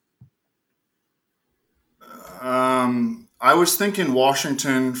 I was thinking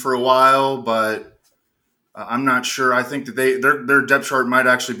Washington for a while, but I'm not sure. I think that their depth chart might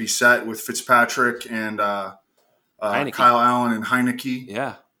actually be set with Fitzpatrick and Kyle Allen and Heineke.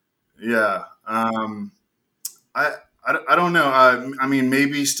 Yeah. Yeah. I don't know. I mean,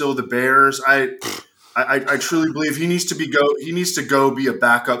 maybe still the Bears. I truly believe he needs to go be a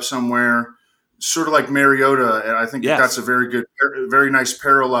backup somewhere, sort of like Mariota. And I think that's a very nice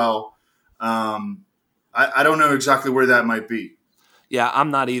parallel. I don't know exactly where that might be. Yeah,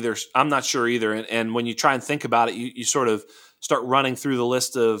 I'm not either. I'm not sure either. And when you try and think about it, you sort of start running through the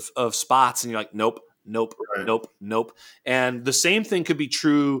list of spots, and you're like, nope. And the same thing could be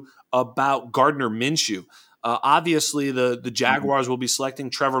true about Gardner Minshew. Obviously, the Jaguars will be selecting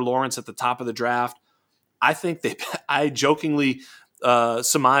Trevor Lawrence at the top of the draft. I think I jokingly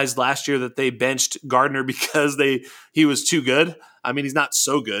surmised last year that they benched Gardner because he was too good. I mean, he's not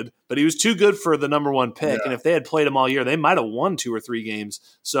so good, but he was too good for the number one pick. Yeah. And if they had played him all year, they might have won 2 or 3 games.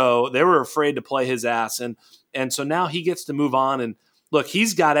 So they were afraid to play his ass. And so now he gets to move on. And look,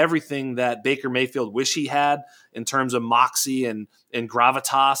 he's got everything that Baker Mayfield wish he had in terms of moxie and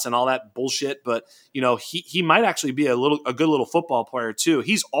gravitas and all that bullshit. But, he might actually be a good little football player too.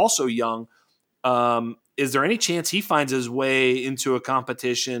 He's also young. Is there any chance he finds his way into a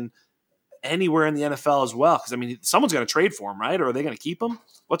competition anywhere in the NFL as well? Because, I mean, someone's going to trade for him, right? Or are they going to keep him?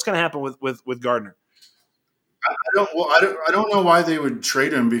 What's going to happen with Gardner? I don't know why they would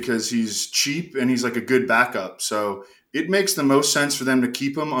trade him, because he's cheap and he's like a good backup. So it makes the most sense for them to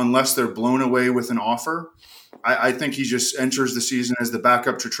keep him unless they're blown away with an offer. I think he just enters the season as the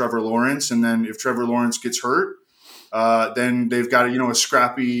backup to Trevor Lawrence. And then if Trevor Lawrence gets hurt, then they've got a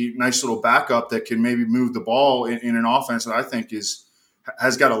scrappy, nice little backup that can maybe move the ball in an offense that I think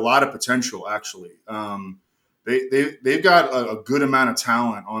has got a lot of potential. Actually, they've got a good amount of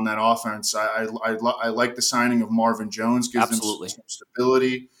talent on that offense. I like the signing of Marvin Jones, gives them some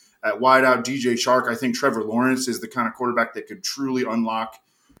stability at wideout. DJ Chark, I think Trevor Lawrence is the kind of quarterback that could truly unlock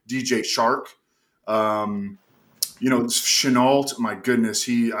DJ Chark. Chenault, my goodness,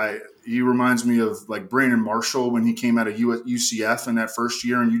 he reminds me of like Brandon Marshall when he came out of UCF in that first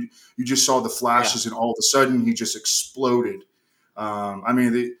year, and you just saw the flashes, and all of a sudden he just exploded.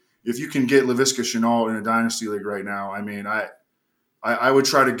 If you can get Laviska Shenault in a dynasty league right now, I mean, I would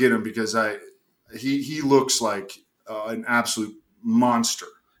try to get him, because he looks like an absolute monster.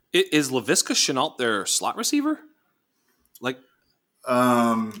 Is Laviska Shenault their slot receiver? Like,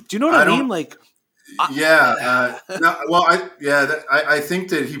 do you know what I mean? Like. I think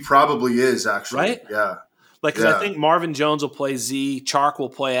that he probably is, actually. Right? Yeah. Because I think Marvin Jones will play Z, Chark will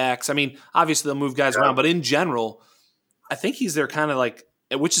play X. I mean, obviously they'll move guys around, but in general, I think he's their kind of like,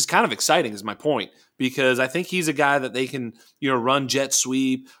 which is kind of exciting is my point, because I think he's a guy that they can, run jet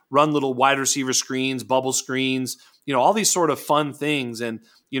sweep, run little wide receiver screens, bubble screens, all these sort of fun things. And,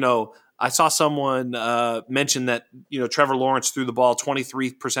 I saw someone mention that, Trevor Lawrence threw the ball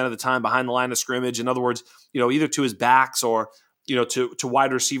 23% of the time behind the line of scrimmage. In other words, either to his backs or, to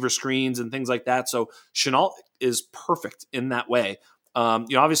wide receiver screens and things like that. So Shenault is perfect in that way.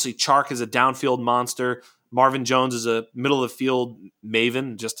 Obviously Chark is a downfield monster. Marvin Jones is a middle of the field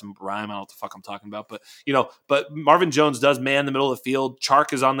maven, just to rhyme. I don't know what the fuck I'm talking about, but Marvin Jones does man the middle of the field.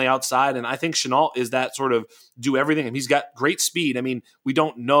 Chark is on the outside, and I think Shenault is that sort of do everything. And he's got great speed. I mean, we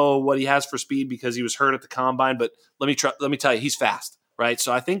don't know what he has for speed because he was hurt at the combine, but let me tell you, he's fast, right?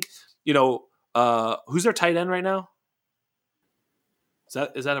 So I think who's their tight end right now?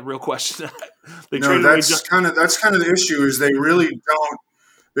 Is that a real question? That's kind of the issue. Is they really don't.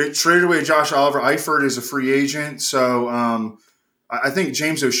 They traded away Josh Oliver. Eifert is a free agent, so I think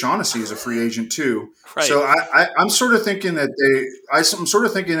James O'Shaughnessy is a free agent too. Right. So I'm sort of thinking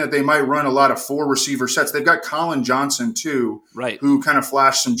that they might run a lot of 4 receiver sets. They've got Colin Johnson too, right? Who kind of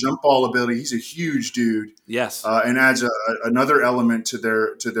flashed some jump ball ability. He's a huge dude, yes, and adds another element to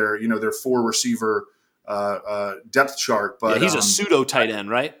their their 4 receiver depth chart. But he's a pseudo tight end,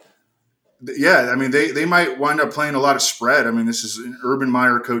 right? Yeah, I mean, they might wind up playing a lot of spread. I mean, this is an Urban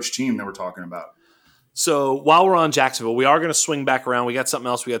Meyer coach team that we're talking about. So while we're on Jacksonville, we are going to swing back around. We got something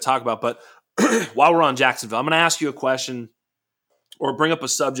else we got to talk about. But while we're on Jacksonville, I'm going to ask you a question or bring up a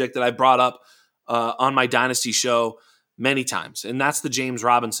subject that I brought up on my Dynasty show many times, and that's the James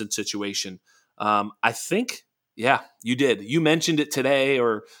Robinson situation. I think, yeah, you did. You mentioned it today,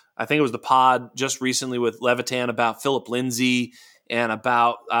 or I think it was the pod just recently with Levitan about Philip Lindsay and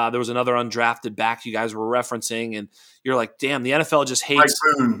about there was another undrafted back you guys were referencing, and you're like, damn, the NFL just hates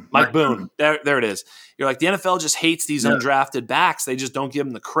Mike Boone. There it is. You're like, the NFL just hates these undrafted backs. They just don't give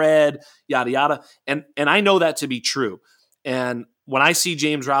them the cred, yada, yada. And I know that to be true. And when I see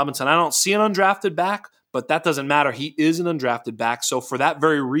James Robinson, I don't see an undrafted back, but that doesn't matter. He is an undrafted back. So for that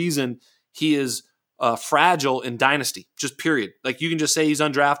very reason, he is fragile in Dynasty, just period. Like you can just say he's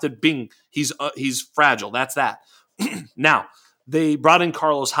undrafted, bing, he's fragile. That's that. Now, they brought in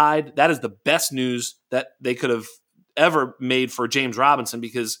Carlos Hyde. That is the best news that they could have ever made for James Robinson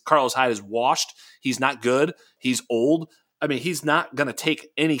because Carlos Hyde is washed. He's not good. He's old. I mean, he's not going to take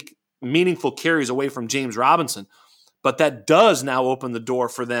any meaningful carries away from James Robinson. But that does now open the door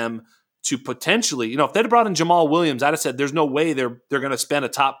for them to potentially, if they'd have brought in Jamal Williams, I'd have said there's no way they're going to spend a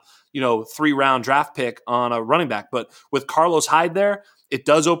top, 3-round draft pick on a running back. But with Carlos Hyde there, it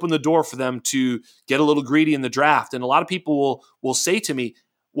does open the door for them to get a little greedy in the draft. And a lot of people will say to me,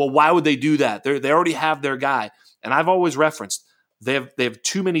 well, why would they do that? They already have their guy. And I've always referenced they have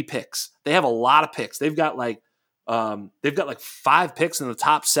too many picks. They have a lot of picks. They've got like 5 picks in the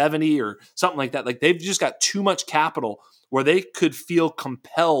top 70 or something like that. Like they've just got too much capital where they could feel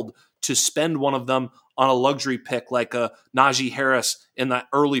compelled to spend one of them on a luxury pick like a Najee Harris in that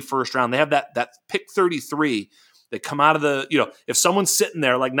early first round. They have that pick 33. They come out of the, if someone's sitting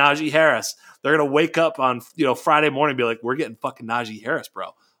there like Najee Harris, they're going to wake up on, Friday morning and be like, we're getting fucking Najee Harris,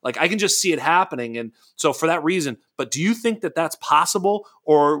 bro. Like I can just see it happening. And so for that reason, but do you think that that's possible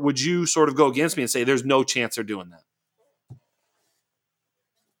or would you sort of go against me and say there's no chance they're doing that?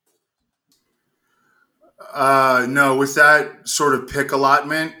 No, with that sort of pick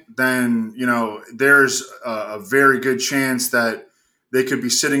allotment, then, there's a very good chance that they could be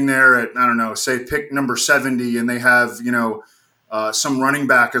sitting there at, I don't know, say pick number 70 and they have, some running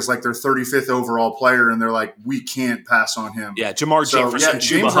back as like their 35th overall player. And they're like, we can't pass on him. Yeah. Jamar Jefferson,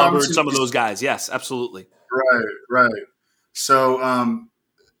 Chuba Hubbard, some of those guys. Yes, absolutely. Right. So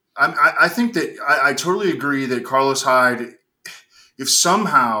I think that I totally agree that Carlos Hyde, if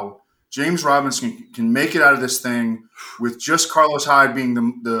somehow James Robinson can make it out of this thing with just Carlos Hyde being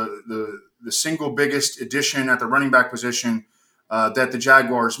the single biggest addition at the running back position that the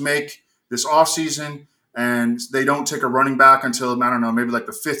Jaguars make this offseason, and they don't take a running back until, I don't know, maybe like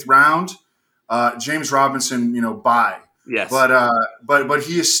the 5th round, James Robinson, buy. Yes. But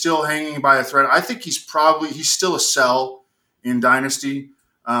he is still hanging by a thread. I think he's still a sell in Dynasty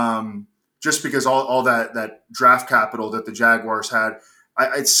just because all that draft capital that the Jaguars had.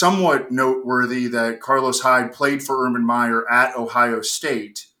 It's somewhat noteworthy that Carlos Hyde played for Urban Meyer at Ohio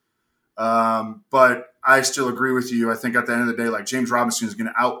State. But I still agree with you. I think at the end of the day, like James Robinson is going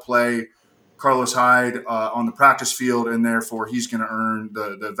to outplay Carlos Hyde on the practice field, and therefore he's going to earn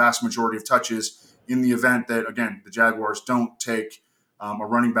the vast majority of touches in the event that, again, the Jaguars don't take a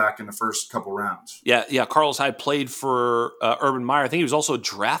running back in the first couple rounds. Yeah. Carlos Hyde played for Urban Meyer. I think he was also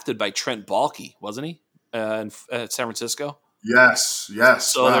drafted by Trent Baalke, wasn't he, at San Francisco? Yes.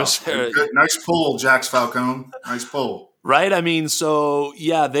 So wow. There's nice pull, Jax Falcone. Nice pull. Right. I mean, so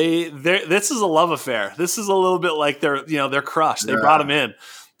yeah, this is a love affair. This is a little bit like they're crushed. They brought him in.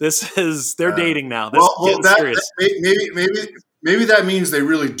 They're dating now. This is serious. Maybe that means they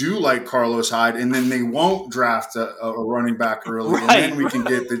really do like Carlos Hyde, and then they won't draft a running back early, and then we can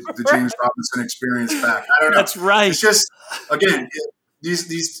get the James Robinson experience back. I don't know. That's right. It's just, again,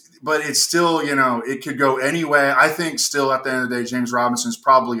 these. But it's still, it could go any way. I think still at the end of the day, James Robinson's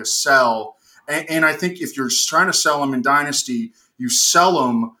probably a sell. And I think if you're trying to sell him in Dynasty, you sell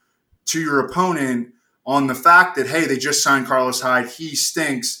him to your opponent on the fact that, hey, they just signed Carlos Hyde. He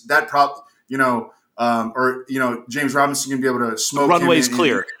stinks. That James Robinson can be able to smoke him. Runway's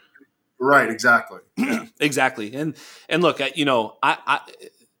clear. Right, exactly. Yeah. Exactly. And look, the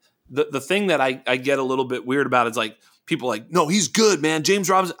thing that I get a little bit weird about is like, people are like, no, he's good, man. James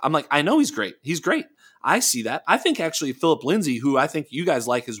Robinson. I'm like, I know he's great. He's great. I see that. I think actually Philip Lindsay, who I think you guys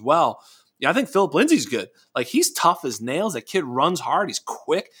like as well. Yeah, I think Philip Lindsay's good. Like he's tough as nails. That kid runs hard. He's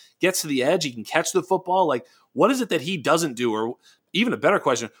quick, gets to the edge. He can catch the football. Like what is it that he doesn't do? Or even a better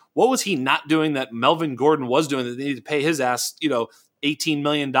question, what was he not doing that Melvin Gordon was doing that they needed to pay his ass, $18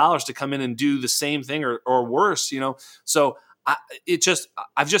 million to come in and do the same thing or worse, So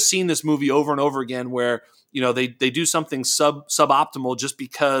I've just seen this movie over and over again where they do something suboptimal just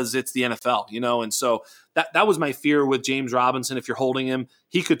because it's the NFL, and so that was my fear with James Robinson. If you're holding him,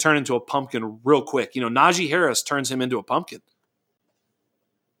 he could turn into a pumpkin real quick. Najee Harris turns him into a pumpkin.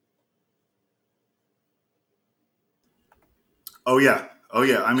 Oh yeah.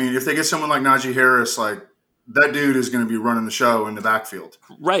 I mean, if they get someone like Najee Harris, like that dude is going to be running the show in the backfield.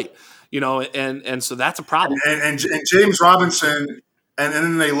 Right. And so that's a problem. And James Robinson, and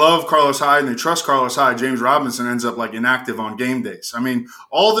then they love Carlos Hyde and they trust Carlos Hyde. James Robinson ends up like inactive on game days. I mean,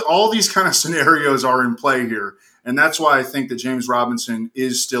 all these kind of scenarios are in play here. And that's why I think that James Robinson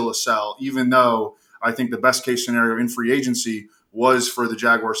is still a sell, even though I think the best case scenario in free agency was for the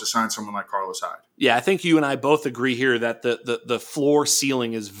Jaguars to sign someone like Carlos Hyde. Yeah, I think you and I both agree here that the floor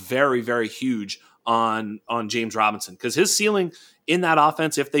ceiling is very, very huge on James Robinson, because his ceiling in that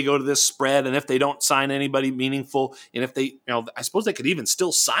offense, if they go to this spread and if they don't sign anybody meaningful, and if they, I suppose they could even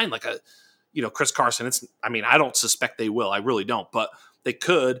still sign like Chris Carson. I don't suspect they will. I really don't, but they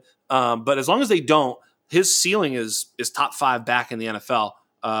could. But as long as they don't, his ceiling is top 5 back in the NFL,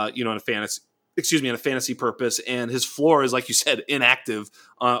 in a fantasy purpose. And his floor is, like you said, inactive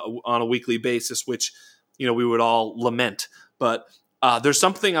on a weekly basis, which, we would all lament. But there's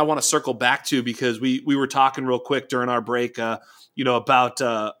something I want to circle back to, because we were talking real quick during our break, about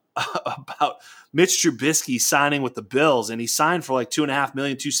Mitch Trubisky signing with the Bills, and he signed for like $2.5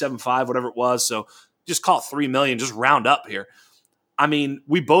 million, $2.75, whatever it was. So just call it $3 million, just round up here. I mean,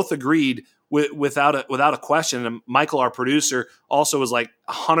 we both agreed without a question. And Michael, our producer, also was like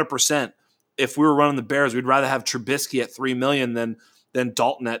 100%. If we were running the Bears, we'd rather have Trubisky at $3 million than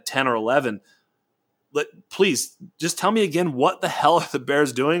Dalton at 10 or 11. Please just tell me again, what the hell are the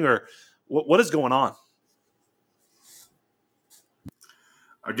Bears doing, or what is going on?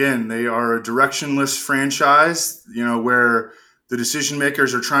 Again, they are a directionless franchise, where the decision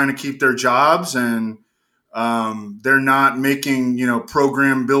makers are trying to keep their jobs, and they're not making,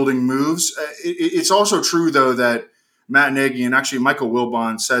 program building moves. It's also true, though, that Matt Nagy and actually Michael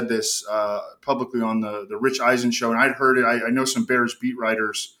Wilbon said this publicly on the Rich Eisen show, and I'd heard it. I know some Bears beat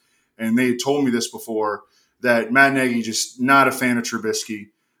writers, and they told me this before, that Matt Nagy just not a fan of Trubisky.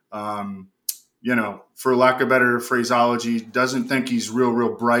 For lack of better phraseology, doesn't think he's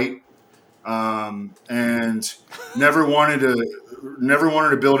real bright, and never wanted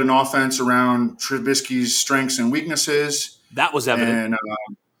to build an offense around Trubisky's strengths and weaknesses. That was evident.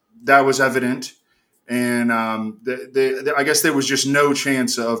 And I guess there was just no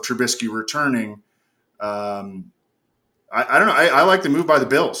chance of Trubisky returning. I don't know. I like the move by the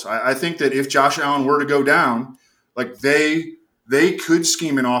Bills. I think that if Josh Allen were to go down, like they could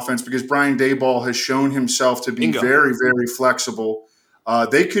scheme an offense, because Brian Daboll has shown himself to be Bingo. very, very flexible.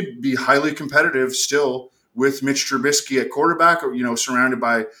 They could be highly competitive still with Mitch Trubisky at quarterback, or, surrounded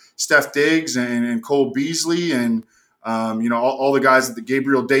by Steph Diggs and Cole Beasley and, all the guys, the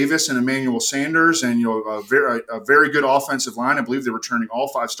Gabriel Davis and Emmanuel Sanders, and, a very good offensive line. I believe they're returning all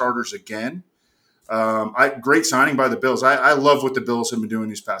 5 starters again. Great signing by the Bills. I love what the Bills have been doing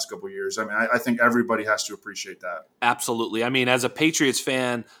these past couple of years. I mean, I think everybody has to appreciate that. Absolutely. I mean, as a Patriots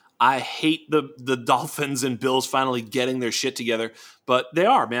fan, I hate the Dolphins and Bills finally getting their shit together, but they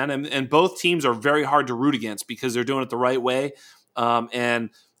are, man. And both teams are very hard to root against because they're doing it the right way.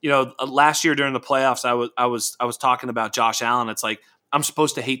 Last year during the playoffs, I was talking about Josh Allen. It's like, I'm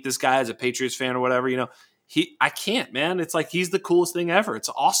supposed to hate this guy as a Patriots fan or whatever, I can't, man. It's like he's the coolest thing ever. It's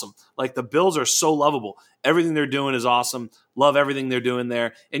awesome. Like, the Bills are so lovable. Everything they're doing is awesome. Love everything they're doing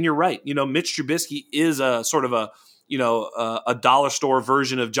there. And you're right. Mitch Trubisky is a sort of a dollar store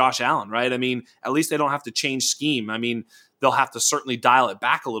version of Josh Allen, right? I mean, at least they don't have to change scheme. I mean, they'll have to certainly dial it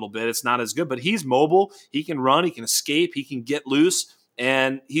back a little bit. It's not as good, but he's mobile. He can run. He can escape. He can get loose.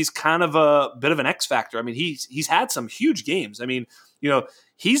 And he's kind of a bit of an X factor. I mean, he's had some huge games. I mean,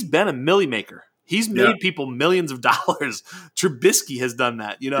 he's been a milli maker. He's made people millions of dollars. Trubisky has done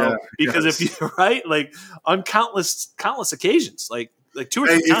that, because if you right, like on countless occasions, like 2 or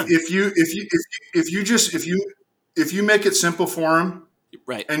 3 times. If you make it simple for him,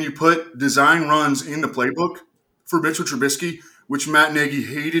 right, and you put design runs in the playbook for Mitchell Trubisky, which Matt Nagy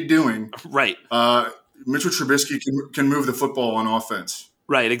hated doing, right, Mitchell Trubisky can move the football on offense.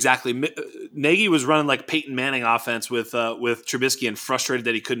 Right, exactly. Nagy was running like Peyton Manning offense with Trubisky and frustrated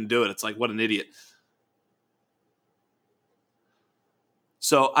that he couldn't do it. It's like, what an idiot.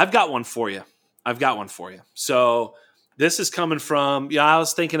 So I've got one for you. So this is coming from, I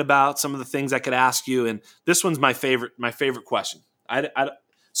was thinking about some of the things I could ask you, and this one's my favorite question.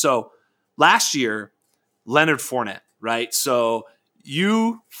 So last year, Leonard Fournette, right? So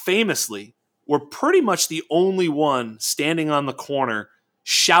you famously were pretty much the only one standing on the corner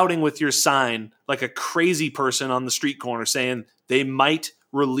shouting with your sign like a crazy person on the street corner saying they might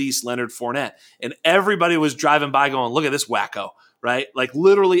release Leonard Fournette. And everybody was driving by going, look at this wacko, right? Like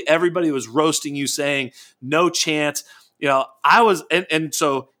literally everybody was roasting you saying no chance. I was, and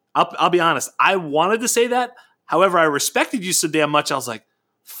so I'll be honest, I wanted to say that. However, I respected you so damn much. I was like,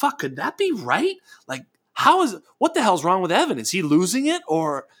 fuck, could that be right? Like, what the hell's wrong with Evan? Is he losing it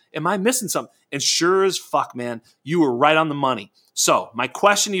or am I missing something? And sure as fuck, man, you were right on the money. So my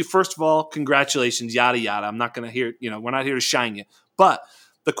question to you, first of all, congratulations, yada, yada. I'm not going to hear, we're not here to shine you. But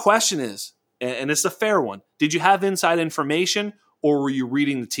the question is, and it's a fair one, did you have inside information or were you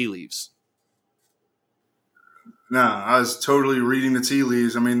reading the tea leaves? No, I was totally reading the tea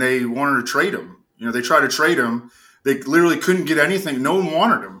leaves. I mean, they wanted to trade him. They tried to trade him. They literally couldn't get anything. No one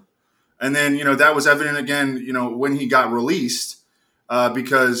wanted him. And then, that was evident again, when he got released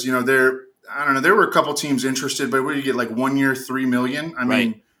because, there were a couple teams interested, but what do you get, like 1 year, $3 million? I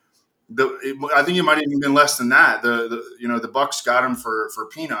mean, I think it might have even been less than that. The Bucks got him for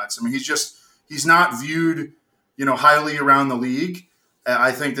peanuts. I mean, he's not viewed, highly around the league.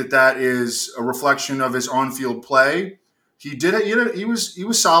 I think that is a reflection of his on-field play. He did it. He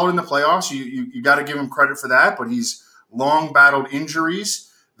was solid in the playoffs. You got to give him credit for that. But he's long battled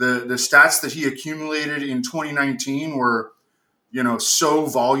injuries. The stats that he accumulated in 2019 were, so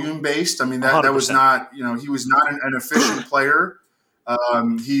volume based. I mean that was not, he was not an efficient player.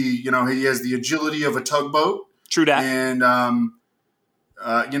 He has the agility of a tugboat. True that. And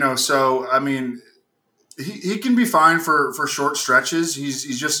so I mean. He can be fine for short stretches.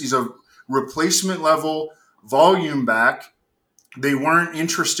 He's a replacement level volume back. They weren't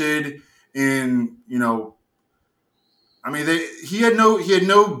interested in, he had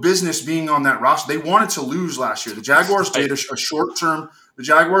no business being on that roster. They wanted to lose last year. The Jaguars did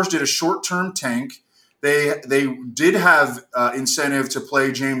a short term tank. They did have incentive to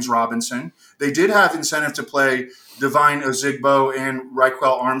play James Robinson. They did have incentive to play Devine Ozigbo and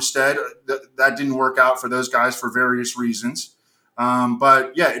Raquel Armstead. That didn't work out for those guys for various reasons.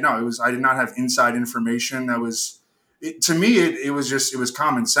 But yeah, no, I did not have inside information. To me, it was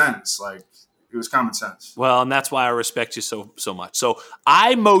common sense. Like it was common sense. Well, and that's why I respect you so much. So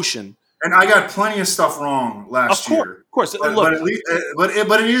I motion. And I got plenty of stuff wrong last year. Of course. But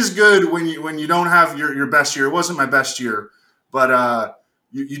it is good when you don't have your best year. It wasn't my best year, but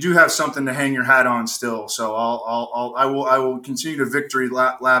you do have something to hang your hat on still. So I will continue to victory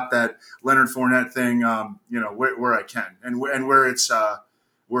lap that Leonard Fournette thing, where I can and where it's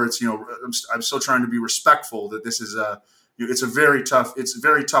I'm still trying to be respectful that this is it's very tough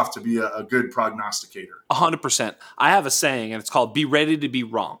to be a good prognosticator. 100%. I have a saying, and it's called "Be ready to be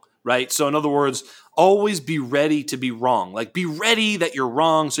wrong." Right. So in other words, always be ready to be wrong. Like be ready that you're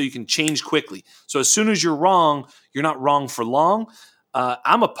wrong so you can change quickly. So as soon as you're wrong, you're not wrong for long.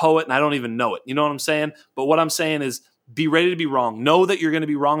 I'm a poet and I don't even know it. You know what I'm saying? But what I'm saying is be ready to be wrong. Know that you're going to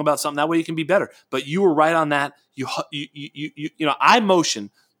be wrong about something. That way you can be better. But you were right on that. I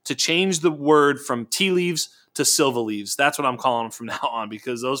motion to change the word from tea leaves to Silva leaves. That's what I'm calling them from now on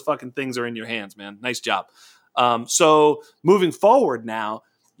because those fucking things are in your hands, man. Nice job. So moving forward now,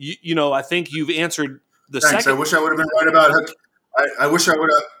 I think you've answered the Thanks. second. I wish I would have been right about it. I wish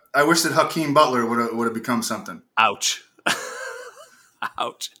that Hakeem Butler would have become something. Ouch.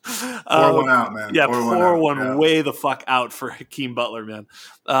 Ouch. Pour one out, man. Yeah, pour one way the fuck out for Hakeem Butler, man.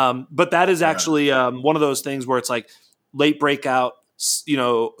 But that is actually one of those things where it's like late breakout,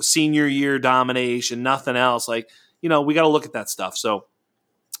 senior year domination, nothing else. Like, we got to look at that stuff. So,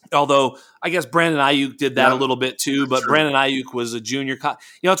 although I guess Brandon Ayuk did that a little bit too, but Brandon Ayuk was a junior.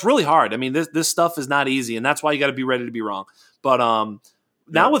 It's really hard. I mean, this stuff is not easy, and that's why you got to be ready to be wrong. But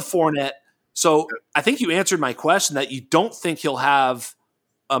now with Fournette, so I think you answered my question that you don't think he'll have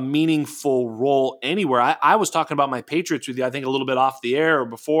a meaningful role anywhere. I was talking about my Patriots with you, I think a little bit off the air or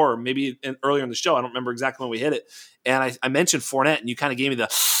before, or maybe earlier in the show. I don't remember exactly when we hit it. And I mentioned Fournette, and you kind of gave me the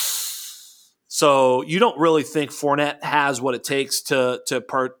 – so you don't really think Fournette has what it takes to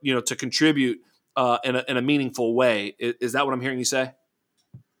contribute in a meaningful way. Is that what I'm hearing you say?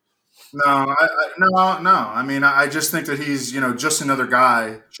 No. I mean, I just think that he's, just another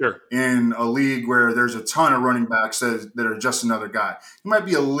guy in a league where there's a ton of running backs that are just another guy. He might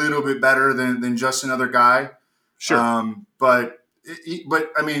be a little bit better than just another guy. Sure. But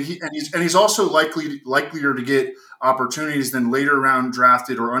I mean, he's also likelier to get opportunities than later round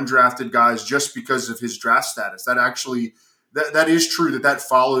drafted or undrafted guys just because of his draft status. That is true that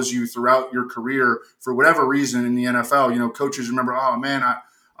follows you throughout your career for whatever reason in the NFL. Coaches remember, oh man,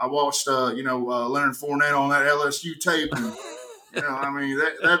 I watched Leonard Fournette on that LSU tape, and I mean,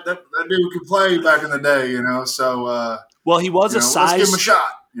 that dude could play back in the day, So, well, he was a size. Let's give him a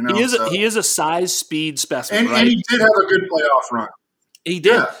shot. He is a size speed specimen, right? And he did have a good playoff run. He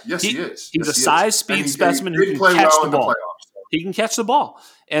did. Yeah, yes, he is. He's yes, a size speed specimen who can play catch well the in ball. The playoffs, so. He can catch the ball,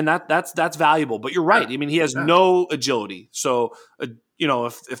 and that's valuable. But you're right. I mean, he has no agility. So,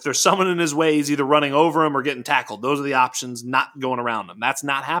 if there's someone in his way, he's either running over him or getting tackled. Those are the options, not going around him. That's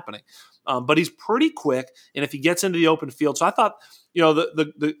not happening. But he's pretty quick, and if he gets into the open field, so I thought,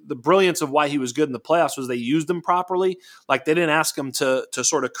 the brilliance of why he was good in the playoffs was they used him properly. Like they didn't ask him to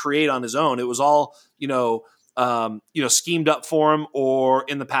sort of create on his own. It was all schemed up for him or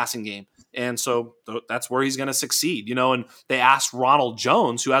in the passing game. And so that's where he's going to succeed, and they asked Ronald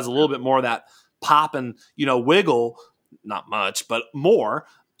Jones, who has a little bit more of that pop and, wiggle, not much, but more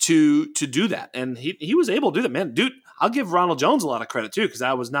to do that. And he was able to do that, man. Dude, I'll give Ronald Jones a lot of credit too, because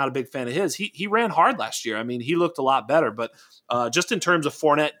I was not a big fan of his. He ran hard last year. I mean, he looked a lot better, but just in terms of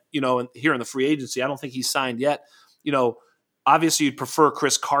Fournette, here in the free agency, I don't think he's signed yet. Obviously you'd prefer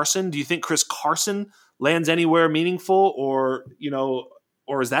Chris Carson. Do you think Chris Carson lands anywhere meaningful, or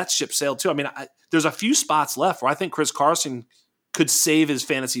is that ship sailed too? I mean, there's a few spots left where I think Chris Carson could save his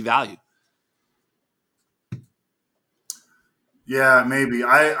fantasy value. Yeah, maybe.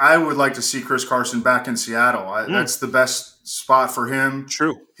 I would like to see Chris Carson back in Seattle. That's the best spot for him.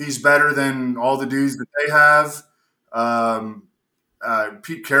 True. He's better than all the dudes that they have.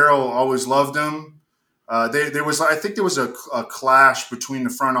 Pete Carroll always loved him. I think there was a clash between the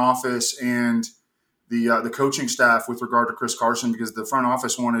front office and the coaching staff with regard to Chris Carson, because the front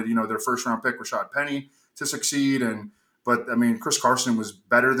office wanted, their first round pick, Rashad Penny, to succeed. But I mean, Chris Carson was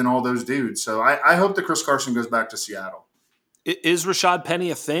better than all those dudes. So I hope that Chris Carson goes back to Seattle. Is Rashad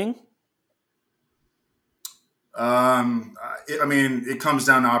Penny a thing? I mean, it comes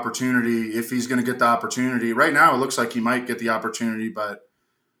down to opportunity. If he's going to get the opportunity right now, it looks like he might get the opportunity, but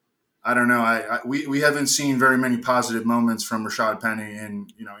I don't know. We haven't seen very many positive moments from Rashad Penny in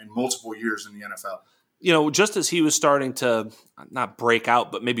multiple years in the NFL. Just as he was starting to not break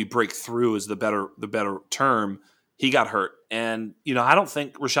out, but maybe break through is the better term, he got hurt. And, I don't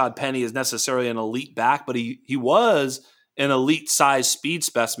think Rashad Penny is necessarily an elite back, but he was an elite size speed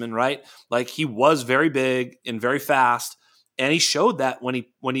specimen, right? Like he was very big and very fast. And he showed that when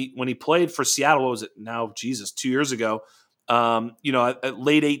he played for Seattle. What was it now? 2 years ago. At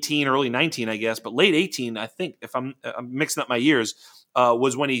late 18, early 19, I guess, but late 18, I think, if I'm mixing up my years,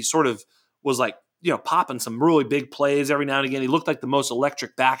 was when he sort of was like, popping some really big plays every now and again. He looked like the most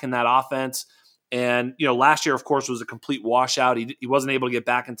electric back in that offense. And, last year, of course, was a complete washout. He wasn't able to get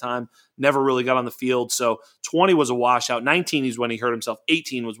back in time, never really got on the field. So 20 was a washout. 19 is when he hurt himself.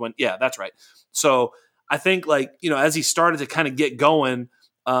 18 was when, yeah, that's right. So I think as he started to kind of get going,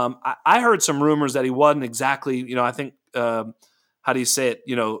 I heard some rumors that he wasn't exactly, I think, how do you say it?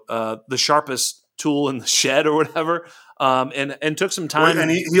 The sharpest tool in the shed or whatever. And took some time. And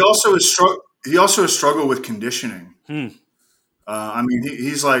he also has struggled with conditioning. I mean,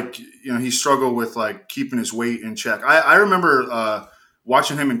 he's like, he struggled with like keeping his weight in check. I remember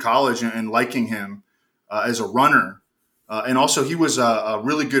watching him in college and liking him as a runner. And also he was a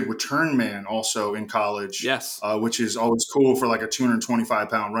really good return man also in college. Yes. Which is always cool for like a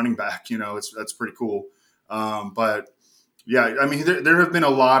 225-pound running back. That's pretty cool. But yeah, I mean, there have been a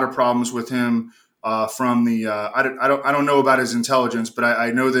lot of problems with him from the I don't know about his intelligence, but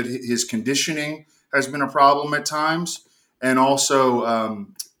I know that his conditioning has been a problem at times. And also,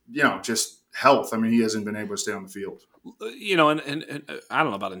 just health. I mean, he hasn't been able to stay on the field. And I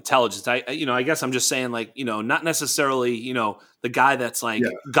don't know about intelligence. I guess I'm just saying, like, not necessarily, the guy that's like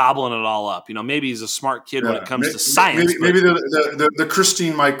gobbling it all up. Maybe he's a smart kid when it comes to science. Maybe the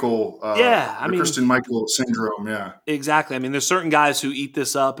Christine Michael. Christine Michael syndrome. Yeah, exactly. I mean, there's certain guys who eat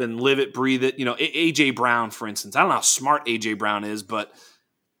this up and live it, breathe it. AJ Brown, for instance. I don't know how smart AJ Brown is, but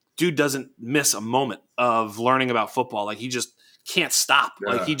dude doesn't miss a moment of learning about football. Like he just can't stop.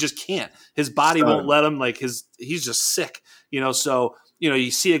 Yeah. Like he just can't. His body won't let him. Like he's just sick. So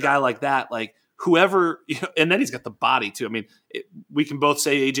you see a guy like that, like whoever, and then he's got the body too. I mean, we can both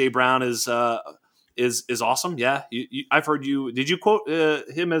say AJ Brown is awesome. Yeah, I've heard you. Did you quote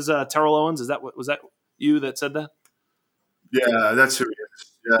him as Terrell Owens? Was that you that said that? Yeah, that's who he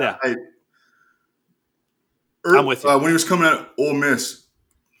is. Yeah. I'm with you. When he was coming out of Ole Miss,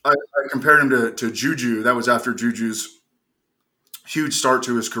 I compared him to Juju. That was after Juju's huge start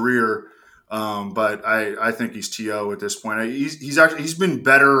to his career. But I think he's T.O. at this point. He's been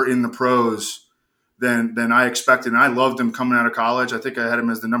better in the pros than I expected. And I loved him coming out of college. I think I had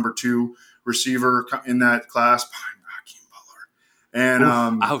him as the number 2 receiver in that class behind Hakeem And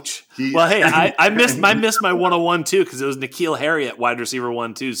ouch. Well, hey, I missed my 101 too because it was N'Keal Harry at wide receiver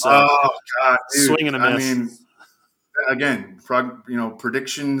 1 too. So oh God, dude. swing and a miss. I mean, again,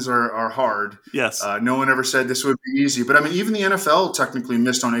 predictions are hard. Yes. No one ever said this would be easy, but I mean, even the NFL technically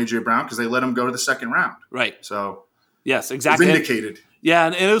missed on AJ Brown because they let him go to the second round. Right. So yes, exactly. Vindicated.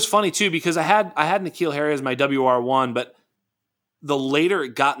 And it was funny too because I had N'Keal Harry as my WR1, but the later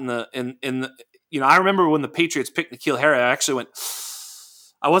it got in the I remember when the Patriots picked N'Keal Harry, I actually went.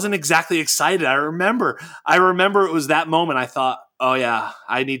 I wasn't exactly excited. I remember it was that moment. I thought, oh yeah,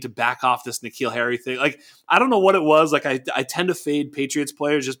 I need to back off this N'Keal Harry thing. Like, I don't know what it was. Like, I tend to fade Patriots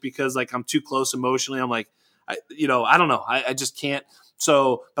players just because like I'm too close emotionally. I'm like, I don't know. I just can't.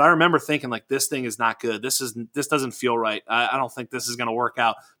 So, but I remember thinking like, this thing is not good. This doesn't feel right. I don't think this is going to work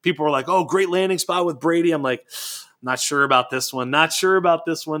out. People were like, oh, great landing spot with Brady. I'm like, not sure about this one.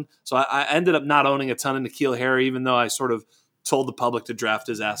 So I ended up not owning a ton of N'Keal Harry, even though I sort of told the public to draft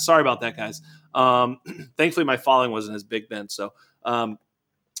his ass. Sorry about that, guys. Thankfully, my following wasn't as big then. So,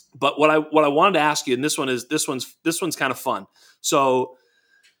 but what I wanted to ask you, and this one's kind of fun. So,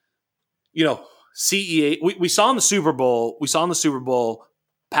 CEH, we saw in the Super Bowl,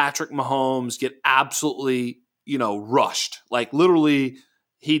 Patrick Mahomes get absolutely, rushed. Like literally,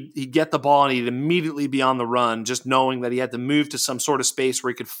 he'd get the ball and he'd immediately be on the run, just knowing that he had to move to some sort of space where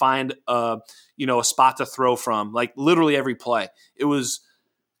he could find a spot to throw from, like literally every play. It was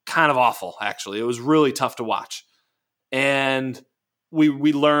kind of awful, actually. It was really tough to watch. And we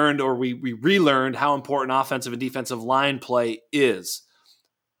learned, or we relearned how important offensive and defensive line play is.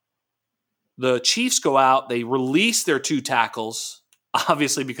 The Chiefs go out, they release their 2 tackles,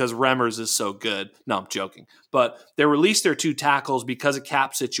 obviously because Remmers is so good. No, I'm joking. But they release their 2 tackles because of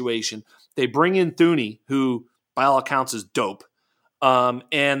cap situation. They bring in Thuney, who by all accounts is dope.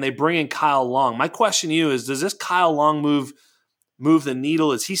 And they bring in Kyle Long. My question to you is, does this Kyle Long move the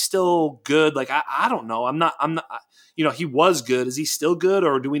needle? Is he still good? Like, I don't know. I'm not, he was good. Is he still good,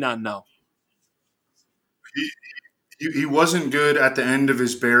 or do we not know? He wasn't good at the end of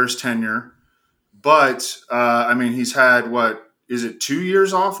his Bears tenure, but he's had, what is it, 2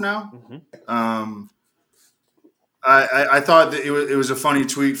 years off now? Mm-hmm. I thought that it was a funny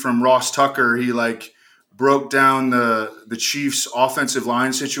tweet from Ross Tucker. He broke down the Chiefs' offensive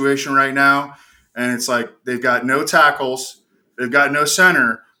line situation right now, and it's like they've got no tackles, they've got no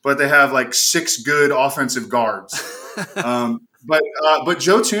center, but they have 6 good offensive guards. But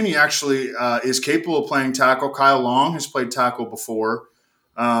Joe Thuney actually is capable of playing tackle. Kyle Long has played tackle before.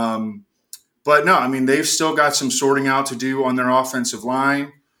 But no, they've still got some sorting out to do on their offensive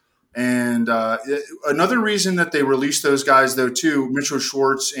line. And another reason that they released those guys, though, too, Mitchell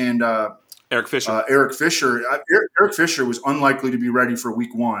Schwartz and Eric Fisher. Eric Fisher was unlikely to be ready for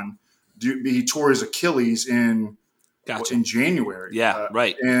week 1. He tore his Achilles in January. Yeah,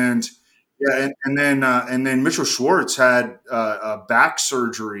 right. And then Mitchell Schwartz had back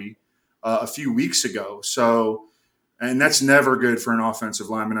surgery a few weeks ago. So, and that's never good for an offensive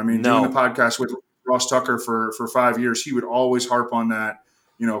lineman. Doing the podcast with Ross Tucker for 5 years, he would always harp on that.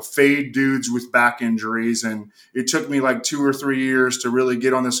 Fade dudes with back injuries. And it took me 2 or 3 years to really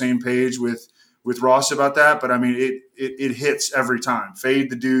get on the same page with Ross about that. But it hits every time.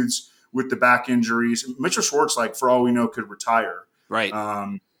 Fade the dudes with the back injuries. Mitchell Schwartz, for all we know, could retire. Right.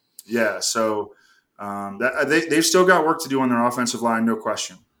 So they've still got work to do on their offensive line, no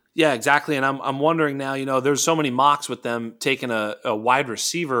question. Yeah, exactly. And I'm wondering now, there's so many mocks with them taking a wide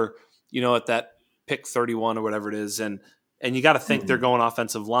receiver, at that pick 31 or whatever it is. And you got to think they're going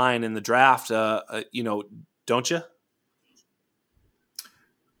offensive line in the draft, don't you?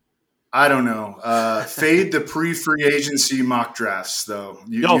 I don't know. Fade the pre-free agency mock drafts, though.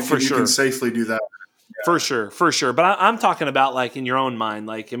 You can safely do that. Yeah. For sure. But I'm talking about in your own mind.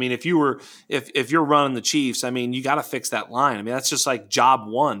 If you're running the Chiefs, you got to fix that line. That's just job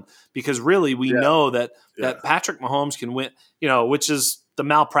one, because really we know that Patrick Mahomes can win, which is the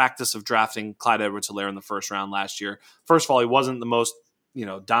malpractice of drafting Clyde Edwards-Helaire in the first round last year. First of all, he wasn't the most,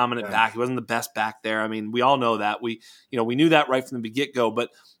 dominant back. He wasn't the best back there. We all know that. We knew that right from the get-go.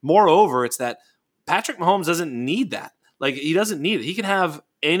 But moreover, it's that Patrick Mahomes doesn't need that. He doesn't need it. He can have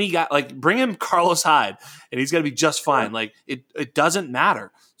any guy, bring him Carlos Hyde, and he's going to be just fine. It doesn't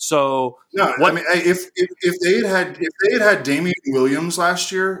matter. So no, if they had Damian Williams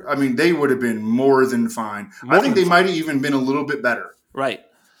last year, they would have been more than fine. I think they might have even been a little bit better. Right.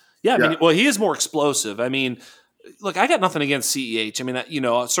 Yeah. He is more explosive. Look, I got nothing against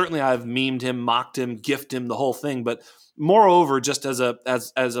CEH. Certainly I've memed him, mocked him, gifted him, the whole thing. But moreover, just as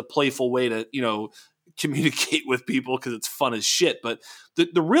a playful way to, communicate with people because it's fun as shit. But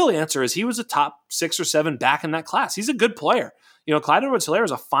the real answer is he was a top 6 or 7 back in that class. He's a good player. Clyde Edwards-Helaire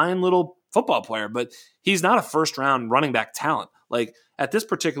is a fine little football player, but he's not a first-round running back talent. Like, at this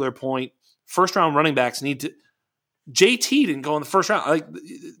particular point, first-round running backs need to – JT didn't go in the first round. Like,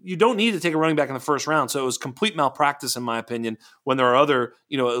 you don't need to take a running back in the first round. So it was complete malpractice, in my opinion, when there are other,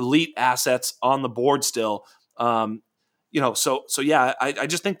 elite assets on the board still. I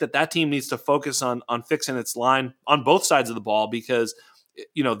just think that team needs to focus on fixing its line on both sides of the ball, because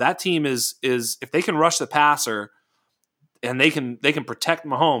that team is if they can rush the passer and they can protect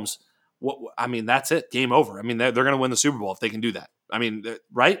Mahomes, that's it. Game over. I mean, they're going to win the Super Bowl if they can do that. I mean,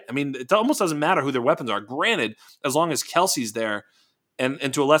 right? I mean, it almost doesn't matter who their weapons are. Granted, as long as Kelsey's there,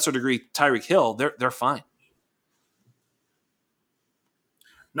 and to a lesser degree Tyreek Hill, they're fine.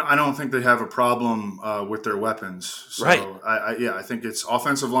 No, I don't think they have a problem with their weapons. So right. I think it's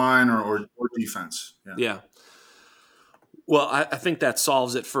offensive line or defense. Yeah. Well, I think that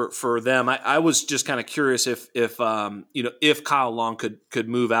solves it for them. I was just kind of curious if Kyle Long could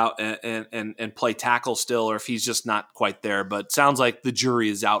move out and play tackle still, or if he's just not quite there. But sounds like the jury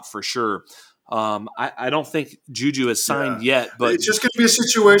is out for sure. I don't think Juju has signed yet, but it's just going to be a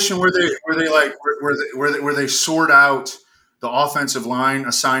situation where they sort out the offensive line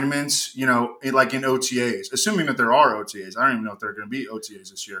assignments, like in OTAs, assuming that there are OTAs. I don't even know if there are going to be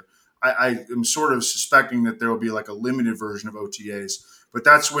OTAs this year. I am sort of suspecting that there will be like a limited version of OTAs, but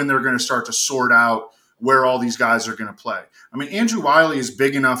that's when they're going to start to sort out where all these guys are going to play. I mean, Andrew Wiley is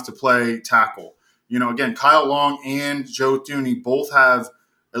big enough to play tackle. Again, Kyle Long and Joe Thuney both have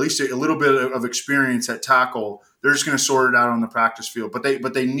at least a little bit of experience at tackle. They're just going to sort it out on the practice field, but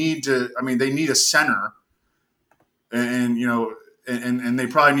they need to. I mean, they need a center. And they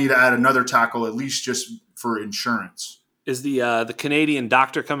probably need to add another tackle, at least just for insurance. Is the Canadian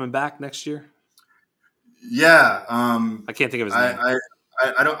doctor coming back next year? Yeah, I can't think of his name.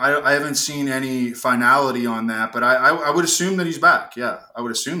 I haven't seen any finality on that, but I would assume that he's back. Yeah, I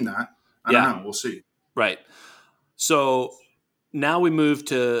would assume that. I don't know. We'll see. Right. So now we move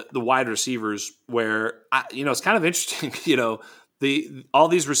to the wide receivers, where it's kind of interesting. All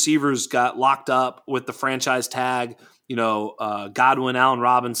these receivers got locked up with the franchise tag, Godwin, Allen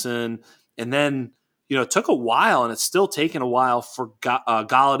Robinson, and then, it took a while, and it's still taking a while for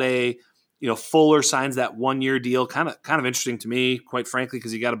Galladay. Fuller signs that 1-year deal. Kind of interesting to me, quite frankly,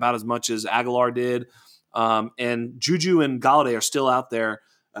 because he got about as much as Aguilar did. And Juju and Galladay are still out there,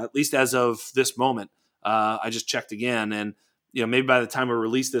 at least as of this moment. I just checked again, and maybe by the time we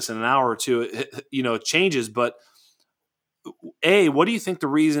release this in an hour or two, it changes, but. What do you think the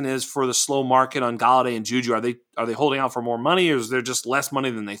reason is for the slow market on Galladay and Juju? Are they holding out for more money, or is there just less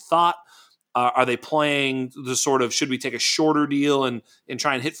money than they thought? Are they playing the sort of, should we take a shorter deal and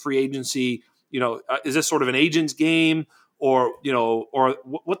try and hit free agency? Is this sort of an agent's game, or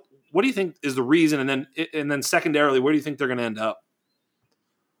what do you think is the reason? And then secondarily, where do you think they're going to end up?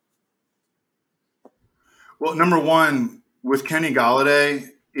 Well, number one, with Kenny Galladay,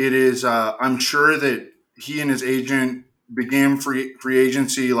 it is I'm sure that he and his agent began free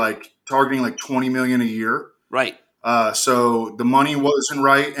agency like targeting like $20 million a year. Right. So the money wasn't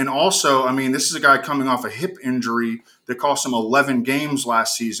right. And also, I mean, this is a guy coming off a hip injury that cost him 11 games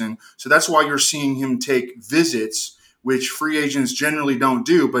last season. So that's why you're seeing him take visits, which free agents generally don't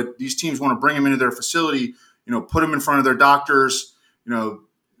do. But these teams want to bring him into their facility, put him in front of their doctors,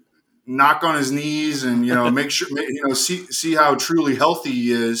 knock on his knees and, make sure, see how truly healthy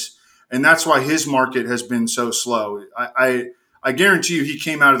he is. And that's why his market has been so slow. I guarantee you he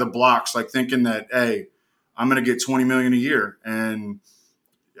came out of the blocks like thinking that, hey, I'm going to get $20 million a year. And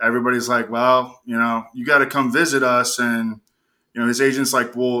everybody's like, well, you got to come visit us. And, his agent's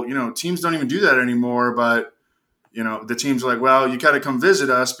like, well, teams don't even do that anymore. But, the team's like, well, you got to come visit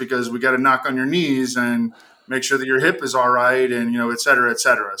us because we got to knock on your knees and make sure that your hip is all right and, et cetera, et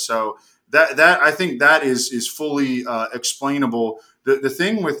cetera. So that I think that is fully explainable. The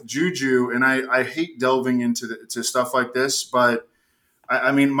thing with Juju, and I hate delving into to stuff like this, but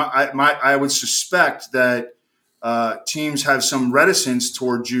I would suspect that teams have some reticence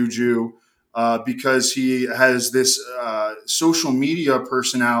toward Juju because he has this social media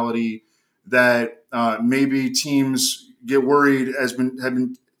personality that maybe teams get worried has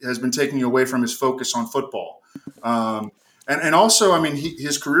been taking away from his focus on football. And also,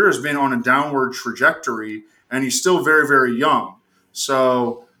 his career has been on a downward trajectory, and he's still very, very young.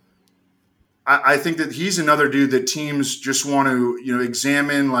 So I think that he's another dude that teams just want to,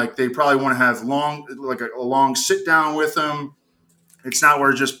 examine. Like they probably want to have a long sit down with him. It's not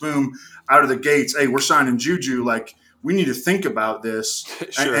where just boom out of the gates. Hey, we're signing Juju. Like we need to think about this.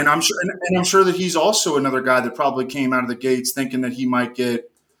 Sure. And I'm sure that he's also another guy that probably came out of the gates thinking that he might get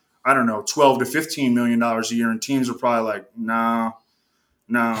I don't know, $12 to $15 million a year, and teams are probably like, no,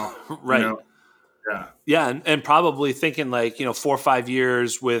 Right. Yeah. Yeah, and probably thinking like 4 or 5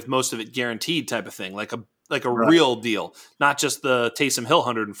 years with most of it guaranteed type of thing, like a Right. real deal, not just the Taysom Hill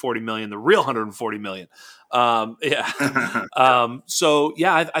 140 million, the real 140 million. So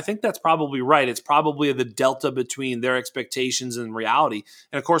yeah, I think that's probably right. It's probably the delta between their expectations and reality,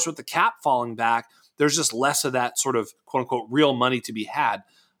 and of course with the cap falling back, there's just less of that sort of quote unquote real money to be had.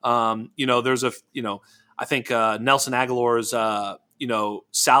 There's I think Nelson Aguilar's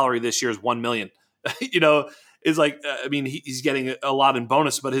salary this year is $1 million. Is like, I mean, he's getting a lot in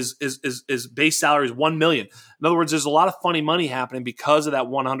bonus, but his base salary is $1 million. In other words, there's a lot of funny money happening because of that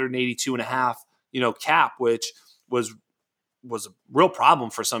 182.5, cap, which was a real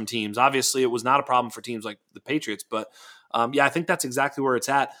problem for some teams. Obviously, it was not a problem for teams like the Patriots, but I think that's exactly where it's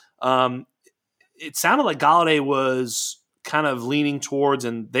at. It sounded like Galladay was kind of leaning towards,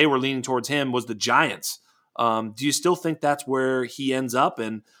 and they were leaning towards him, was the Giants. Do you still think that's where he ends up?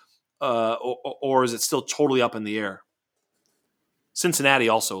 And or is it still totally up in the air? Cincinnati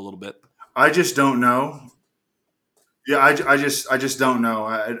also a little bit. I just don't know. Yeah, I just don't know.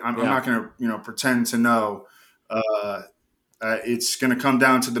 I'm not going to pretend to know. It's going to come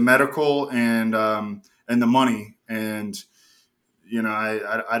down to the medical and the money, and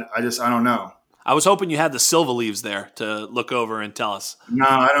I don't know. I was hoping you had the Silva leaves there to look over and tell us. No,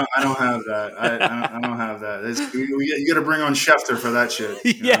 I don't have that. I don't have that. You got to bring on Schefter for that shit.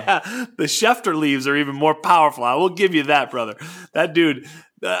 Yeah, the Schefter leaves are even more powerful. I will give you that, brother. That dude.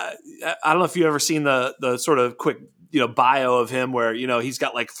 I don't know if you've ever seen the sort of quick bio of him where he's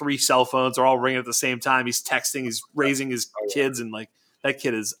got like 3 cell phones. They're all ringing at the same time. He's texting. He's raising his kids, and like that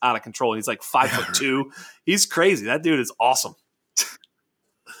kid is out of control. He's like 5'2". He's crazy. That dude is awesome.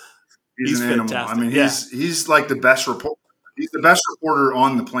 He's an animal. I mean, he's like the best reporter. He's the best reporter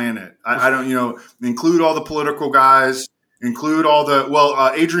on the planet. I don't, include all the political guys, include all the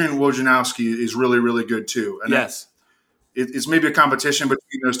Adrian Wojnarowski is really, really good too. And yes, it's maybe a competition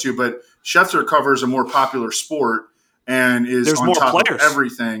between those two, but Schefter covers a more popular sport and is there's on more top players. of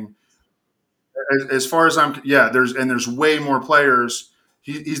everything. As far as there's way more players.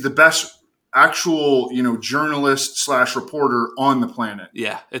 He's the best actual, journalist / reporter on the planet.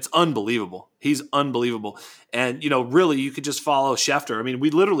 Yeah, it's unbelievable. He's unbelievable. And, really you could just follow Schefter. I mean, we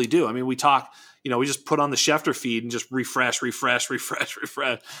literally do. I mean, we talk, we just put on the Schefter feed and just refresh.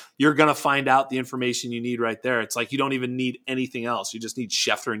 You're going to find out the information you need right there. It's like you don't even need anything else. You just need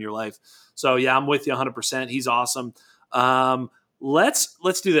Schefter in your life. So, yeah, I'm with you 100%. He's awesome.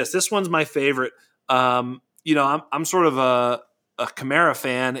 Let's do this. This one's my favorite. I'm sort of a Kamara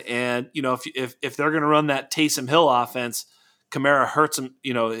fan, and if they're going to run that Taysom Hill offense, Kamara hurts him.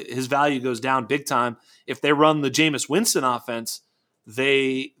 His value goes down big time. If they run the Jameis Winston offense,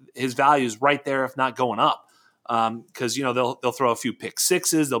 his value is right there, if not going up, because they'll throw a few pick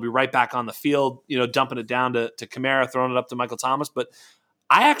sixes. They'll be right back on the field, dumping it down to Kamara, throwing it up to Michael Thomas. But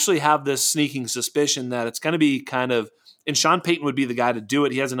I actually have this sneaking suspicion that it's going to be kind of, and Sean Payton would be the guy to do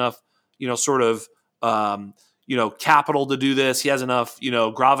it. He has enough, capital to do this. He has enough,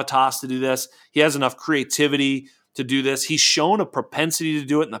 gravitas to do this. He has enough creativity to do this. He's shown a propensity to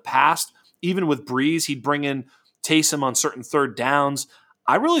do it in the past. Even with Breeze, he'd bring in Taysom on certain third downs.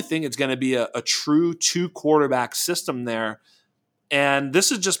 I really think it's going to be a true 2-quarterback system there. And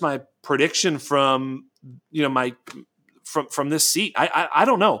this is just my prediction from, from this seat. I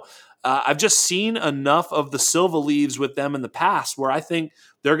don't know. I've just seen enough of the Silva leaves with them in the past where I think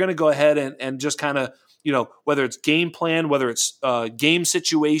they're going to go ahead and just kind of, whether it's game plan, whether it's game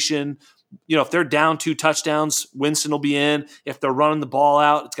situation, if they're down 2 touchdowns, Winston will be in. If they're running the ball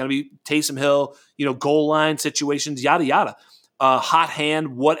out, it's going to be Taysom Hill, goal line situations, yada, yada. Hot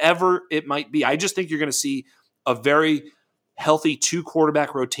hand, whatever it might be. I just think you're going to see a very healthy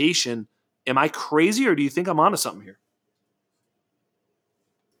 2-quarterback rotation. Am I crazy, or do you think I'm onto something here?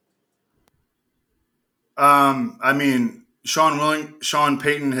 I mean, Sean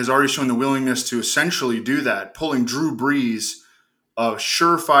Payton has already shown the willingness to essentially do that, pulling Drew Brees, a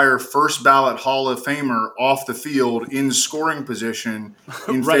surefire first ballot Hall of Famer, off the field in scoring position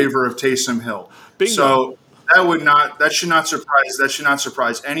in right. favor of Taysom Hill. Bingo. So that should not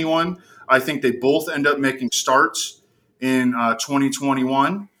surprise anyone. I think they both end up making starts in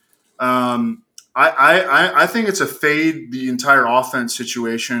 2021. I think it's a fade the entire offense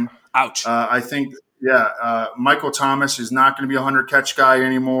situation. Ouch. I think. Yeah, Michael Thomas is not going to be a 100-catch guy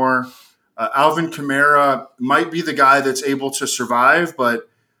anymore. Alvin Kamara might be the guy that's able to survive, but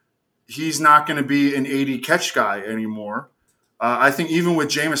he's not going to be an 80-catch guy anymore. I think even with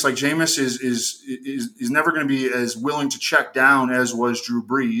Jameis, like Jameis is never going to be as willing to check down as was Drew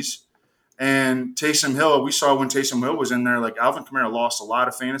Brees. And Taysom Hill, we saw when Taysom Hill was in there, like Alvin Kamara lost a lot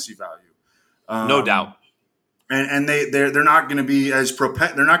of fantasy value. No doubt. And they're not going to be as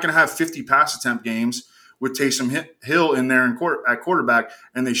they're not going to have 50 pass attempt games with Taysom Hill in there at quarterback,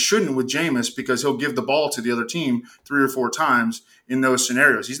 and they shouldn't with Jameis because he'll give the ball to the other team 3 or 4 times in those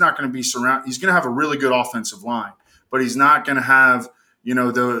scenarios. He's not going to be surrounded. He's going to have a really good offensive line, but he's not going to have,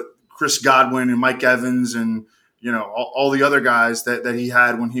 the Chris Godwin and Mike Evans and, all the other guys that he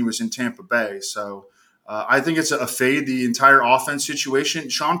had when he was in Tampa Bay. So I think it's a fade, the entire offense situation.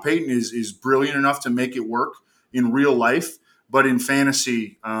 Sean Payton is brilliant enough to make it work in real life, but in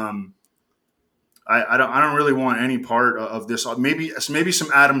fantasy, I don't really want any part of this. Maybe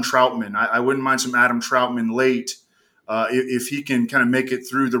some Adam Troutman. I wouldn't mind some Adam Troutman late if he can kind of make it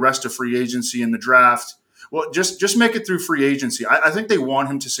through the rest of free agency and the draft. Well, just make it through free agency. I think they want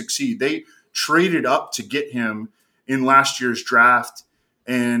him to succeed. They traded up to get him in last year's draft,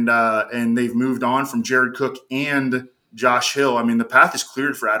 and they've moved on from Jared Cook and Josh Hill. I mean, the path is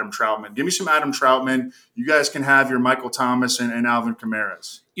cleared for Adam Troutman. Give me some Adam Troutman. You guys can have your Michael Thomas and Alvin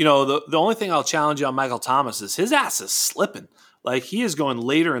Kamara's. The only thing I'll challenge you on Michael Thomas is his ass is slipping. Like he is going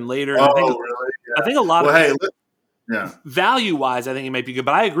later and later. Oh, really? Yeah. I think a lot of yeah. Value wise, I think he might be good,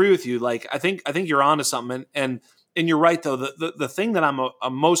 but I agree with you. Like I think you're onto something, and you're right though. The thing that I'm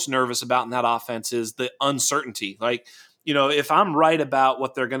most nervous about in that offense is the uncertainty. Like if I'm right about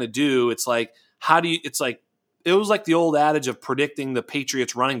what they're going to do, it's like it was like the old adage of predicting the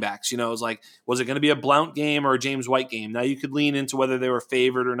Patriots running backs. It was like, was it going to be a Blount game or a James White game? Now you could lean into whether they were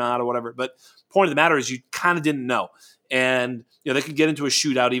favored or not or whatever. But point of the matter is you kind of didn't know. And, they could get into a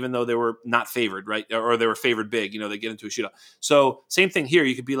shootout even though they were not favored, right? Or they were favored big, they get into a shootout. So same thing here.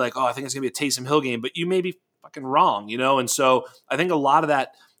 You could be like, oh, I think it's going to be a Taysom Hill game, but you may be fucking wrong, And so I think a lot of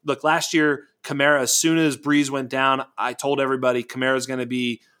that, look, last year, Kamara, as soon as Breeze went down, I told everybody Kamara's going to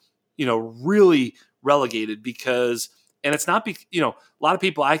be, really relegated because, and it's not, a lot of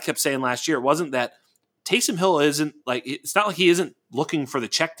people I kept saying last year, it wasn't that Taysom Hill isn't like, it's not like he isn't looking for the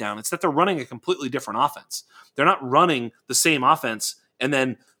check down. It's that they're running a completely different offense. They're not running the same offense. And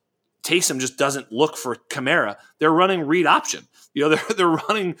then Taysom just doesn't look for Kamara. They're running read option. They're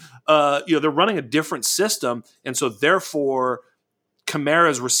running, they're running a different system. And so therefore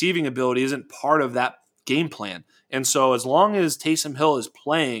Kamara's receiving ability isn't part of that game plan. And so as long as Taysom Hill is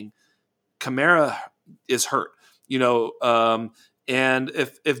playing, Kamara is hurt, and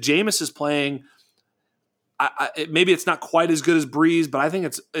if Jameis is playing, maybe it's not quite as good as Breeze, but I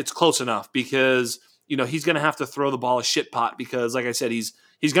think it's close enough because he's going to have to throw the ball a shit pot because, like I said, he's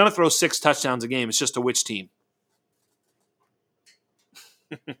going to throw 6 touchdowns a game. It's just to which team.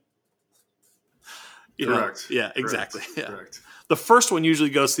 Correct. Yeah, exactly. Correct. Yeah. Correct. The first one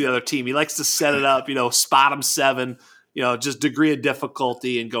usually goes to the other team. He likes to set it up, spot him 7. Just degree of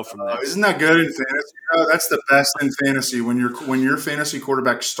difficulty and go from there. Isn't that good in fantasy? That's the best in fantasy when your fantasy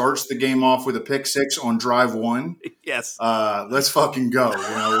quarterback starts the game off with a pick 6 on drive 1. Yes. Let's fucking go.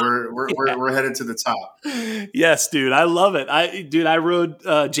 We're headed to the top. Yes, dude. I love it. I rode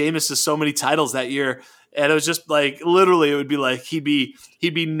Jameis to so many titles that year. And it was just like literally it would be like he'd be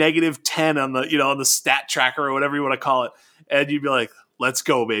 -10 on the on the stat tracker or whatever you want to call it. And you'd be like, let's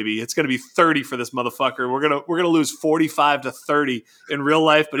go, baby. It's going to be 30 for this motherfucker. We're going to lose 45-30 in real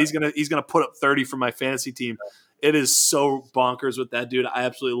life, but he's going to put up 30 for my fantasy team. It is so bonkers with that dude. I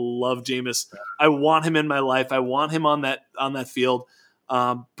absolutely love Jameis. I want him in my life. I want him on that field.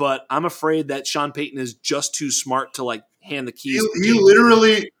 But I'm afraid that Sean Payton is just too smart to like hand the keys. He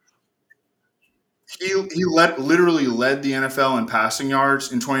literally literally led the NFL in passing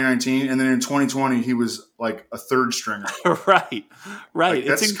yards in 2019, and then in 2020 he was like a third stringer. Right. Like,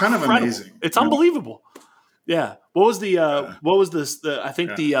 that's kind of amazing. It's unbelievable. Yeah. What was I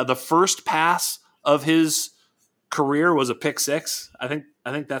think the first pass of his career was a pick 6. I think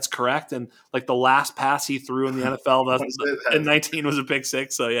that's correct. And like the last pass he threw in the NFL in 19 was a pick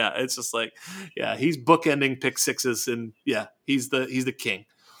 6. So yeah, it's just like, yeah, he's bookending pick 6s, and yeah, he's the king.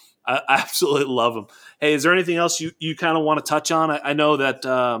 I absolutely love him. Hey, is there anything else you kind of want to touch on? I know that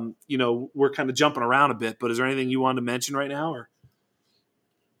we're kind of jumping around a bit, but is there anything you wanted to mention right now? Or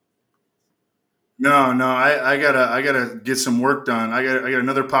No, I gotta get some work done. I got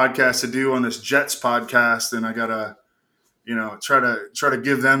another podcast to do on this Jets podcast, and I gotta try to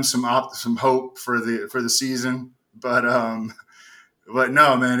give them some hope for the season. But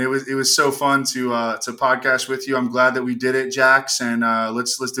no, man, it was so fun to podcast with you. I'm glad that we did it, Jax, and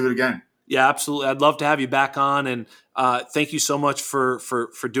let's do it again. Yeah, absolutely. I'd love to have you back on, and thank you so much for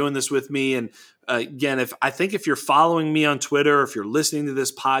doing this with me. And again, if you're following me on Twitter, if you're listening to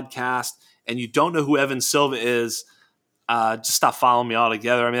this podcast, and you don't know who Evan Silva is, just stop following me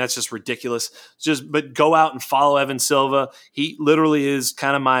altogether. I mean, that's just ridiculous. But go out and follow Evan Silva. He literally is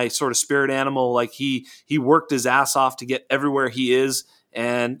kind of my sort of spirit animal. Like he worked his ass off to get everywhere he is,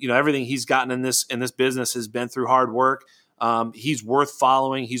 and everything he's gotten in this business has been through hard work. He's worth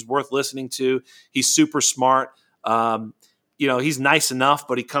following. He's worth listening to. He's super smart. He's nice enough,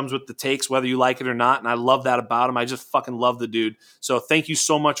 but he comes with the takes, whether you like it or not. And I love that about him. I just fucking love the dude. So thank you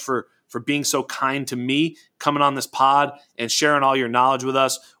so much for being so kind to me, coming on this pod and sharing all your knowledge with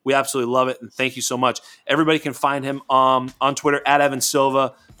us. We absolutely love it. And thank you so much. Everybody can find him on Twitter at Evan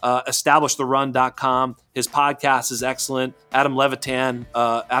Silva, establishtheRun.com. His podcast is excellent. Adam Levitan,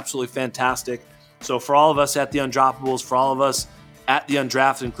 absolutely fantastic. So for all of us at The Undroppables, for all of us at The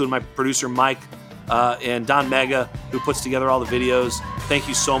Undrafted, including my producer Mike and Don Mega, who puts together all the videos, thank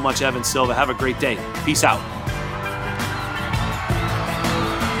you so much, Evan Silva. Have a great day. Peace out.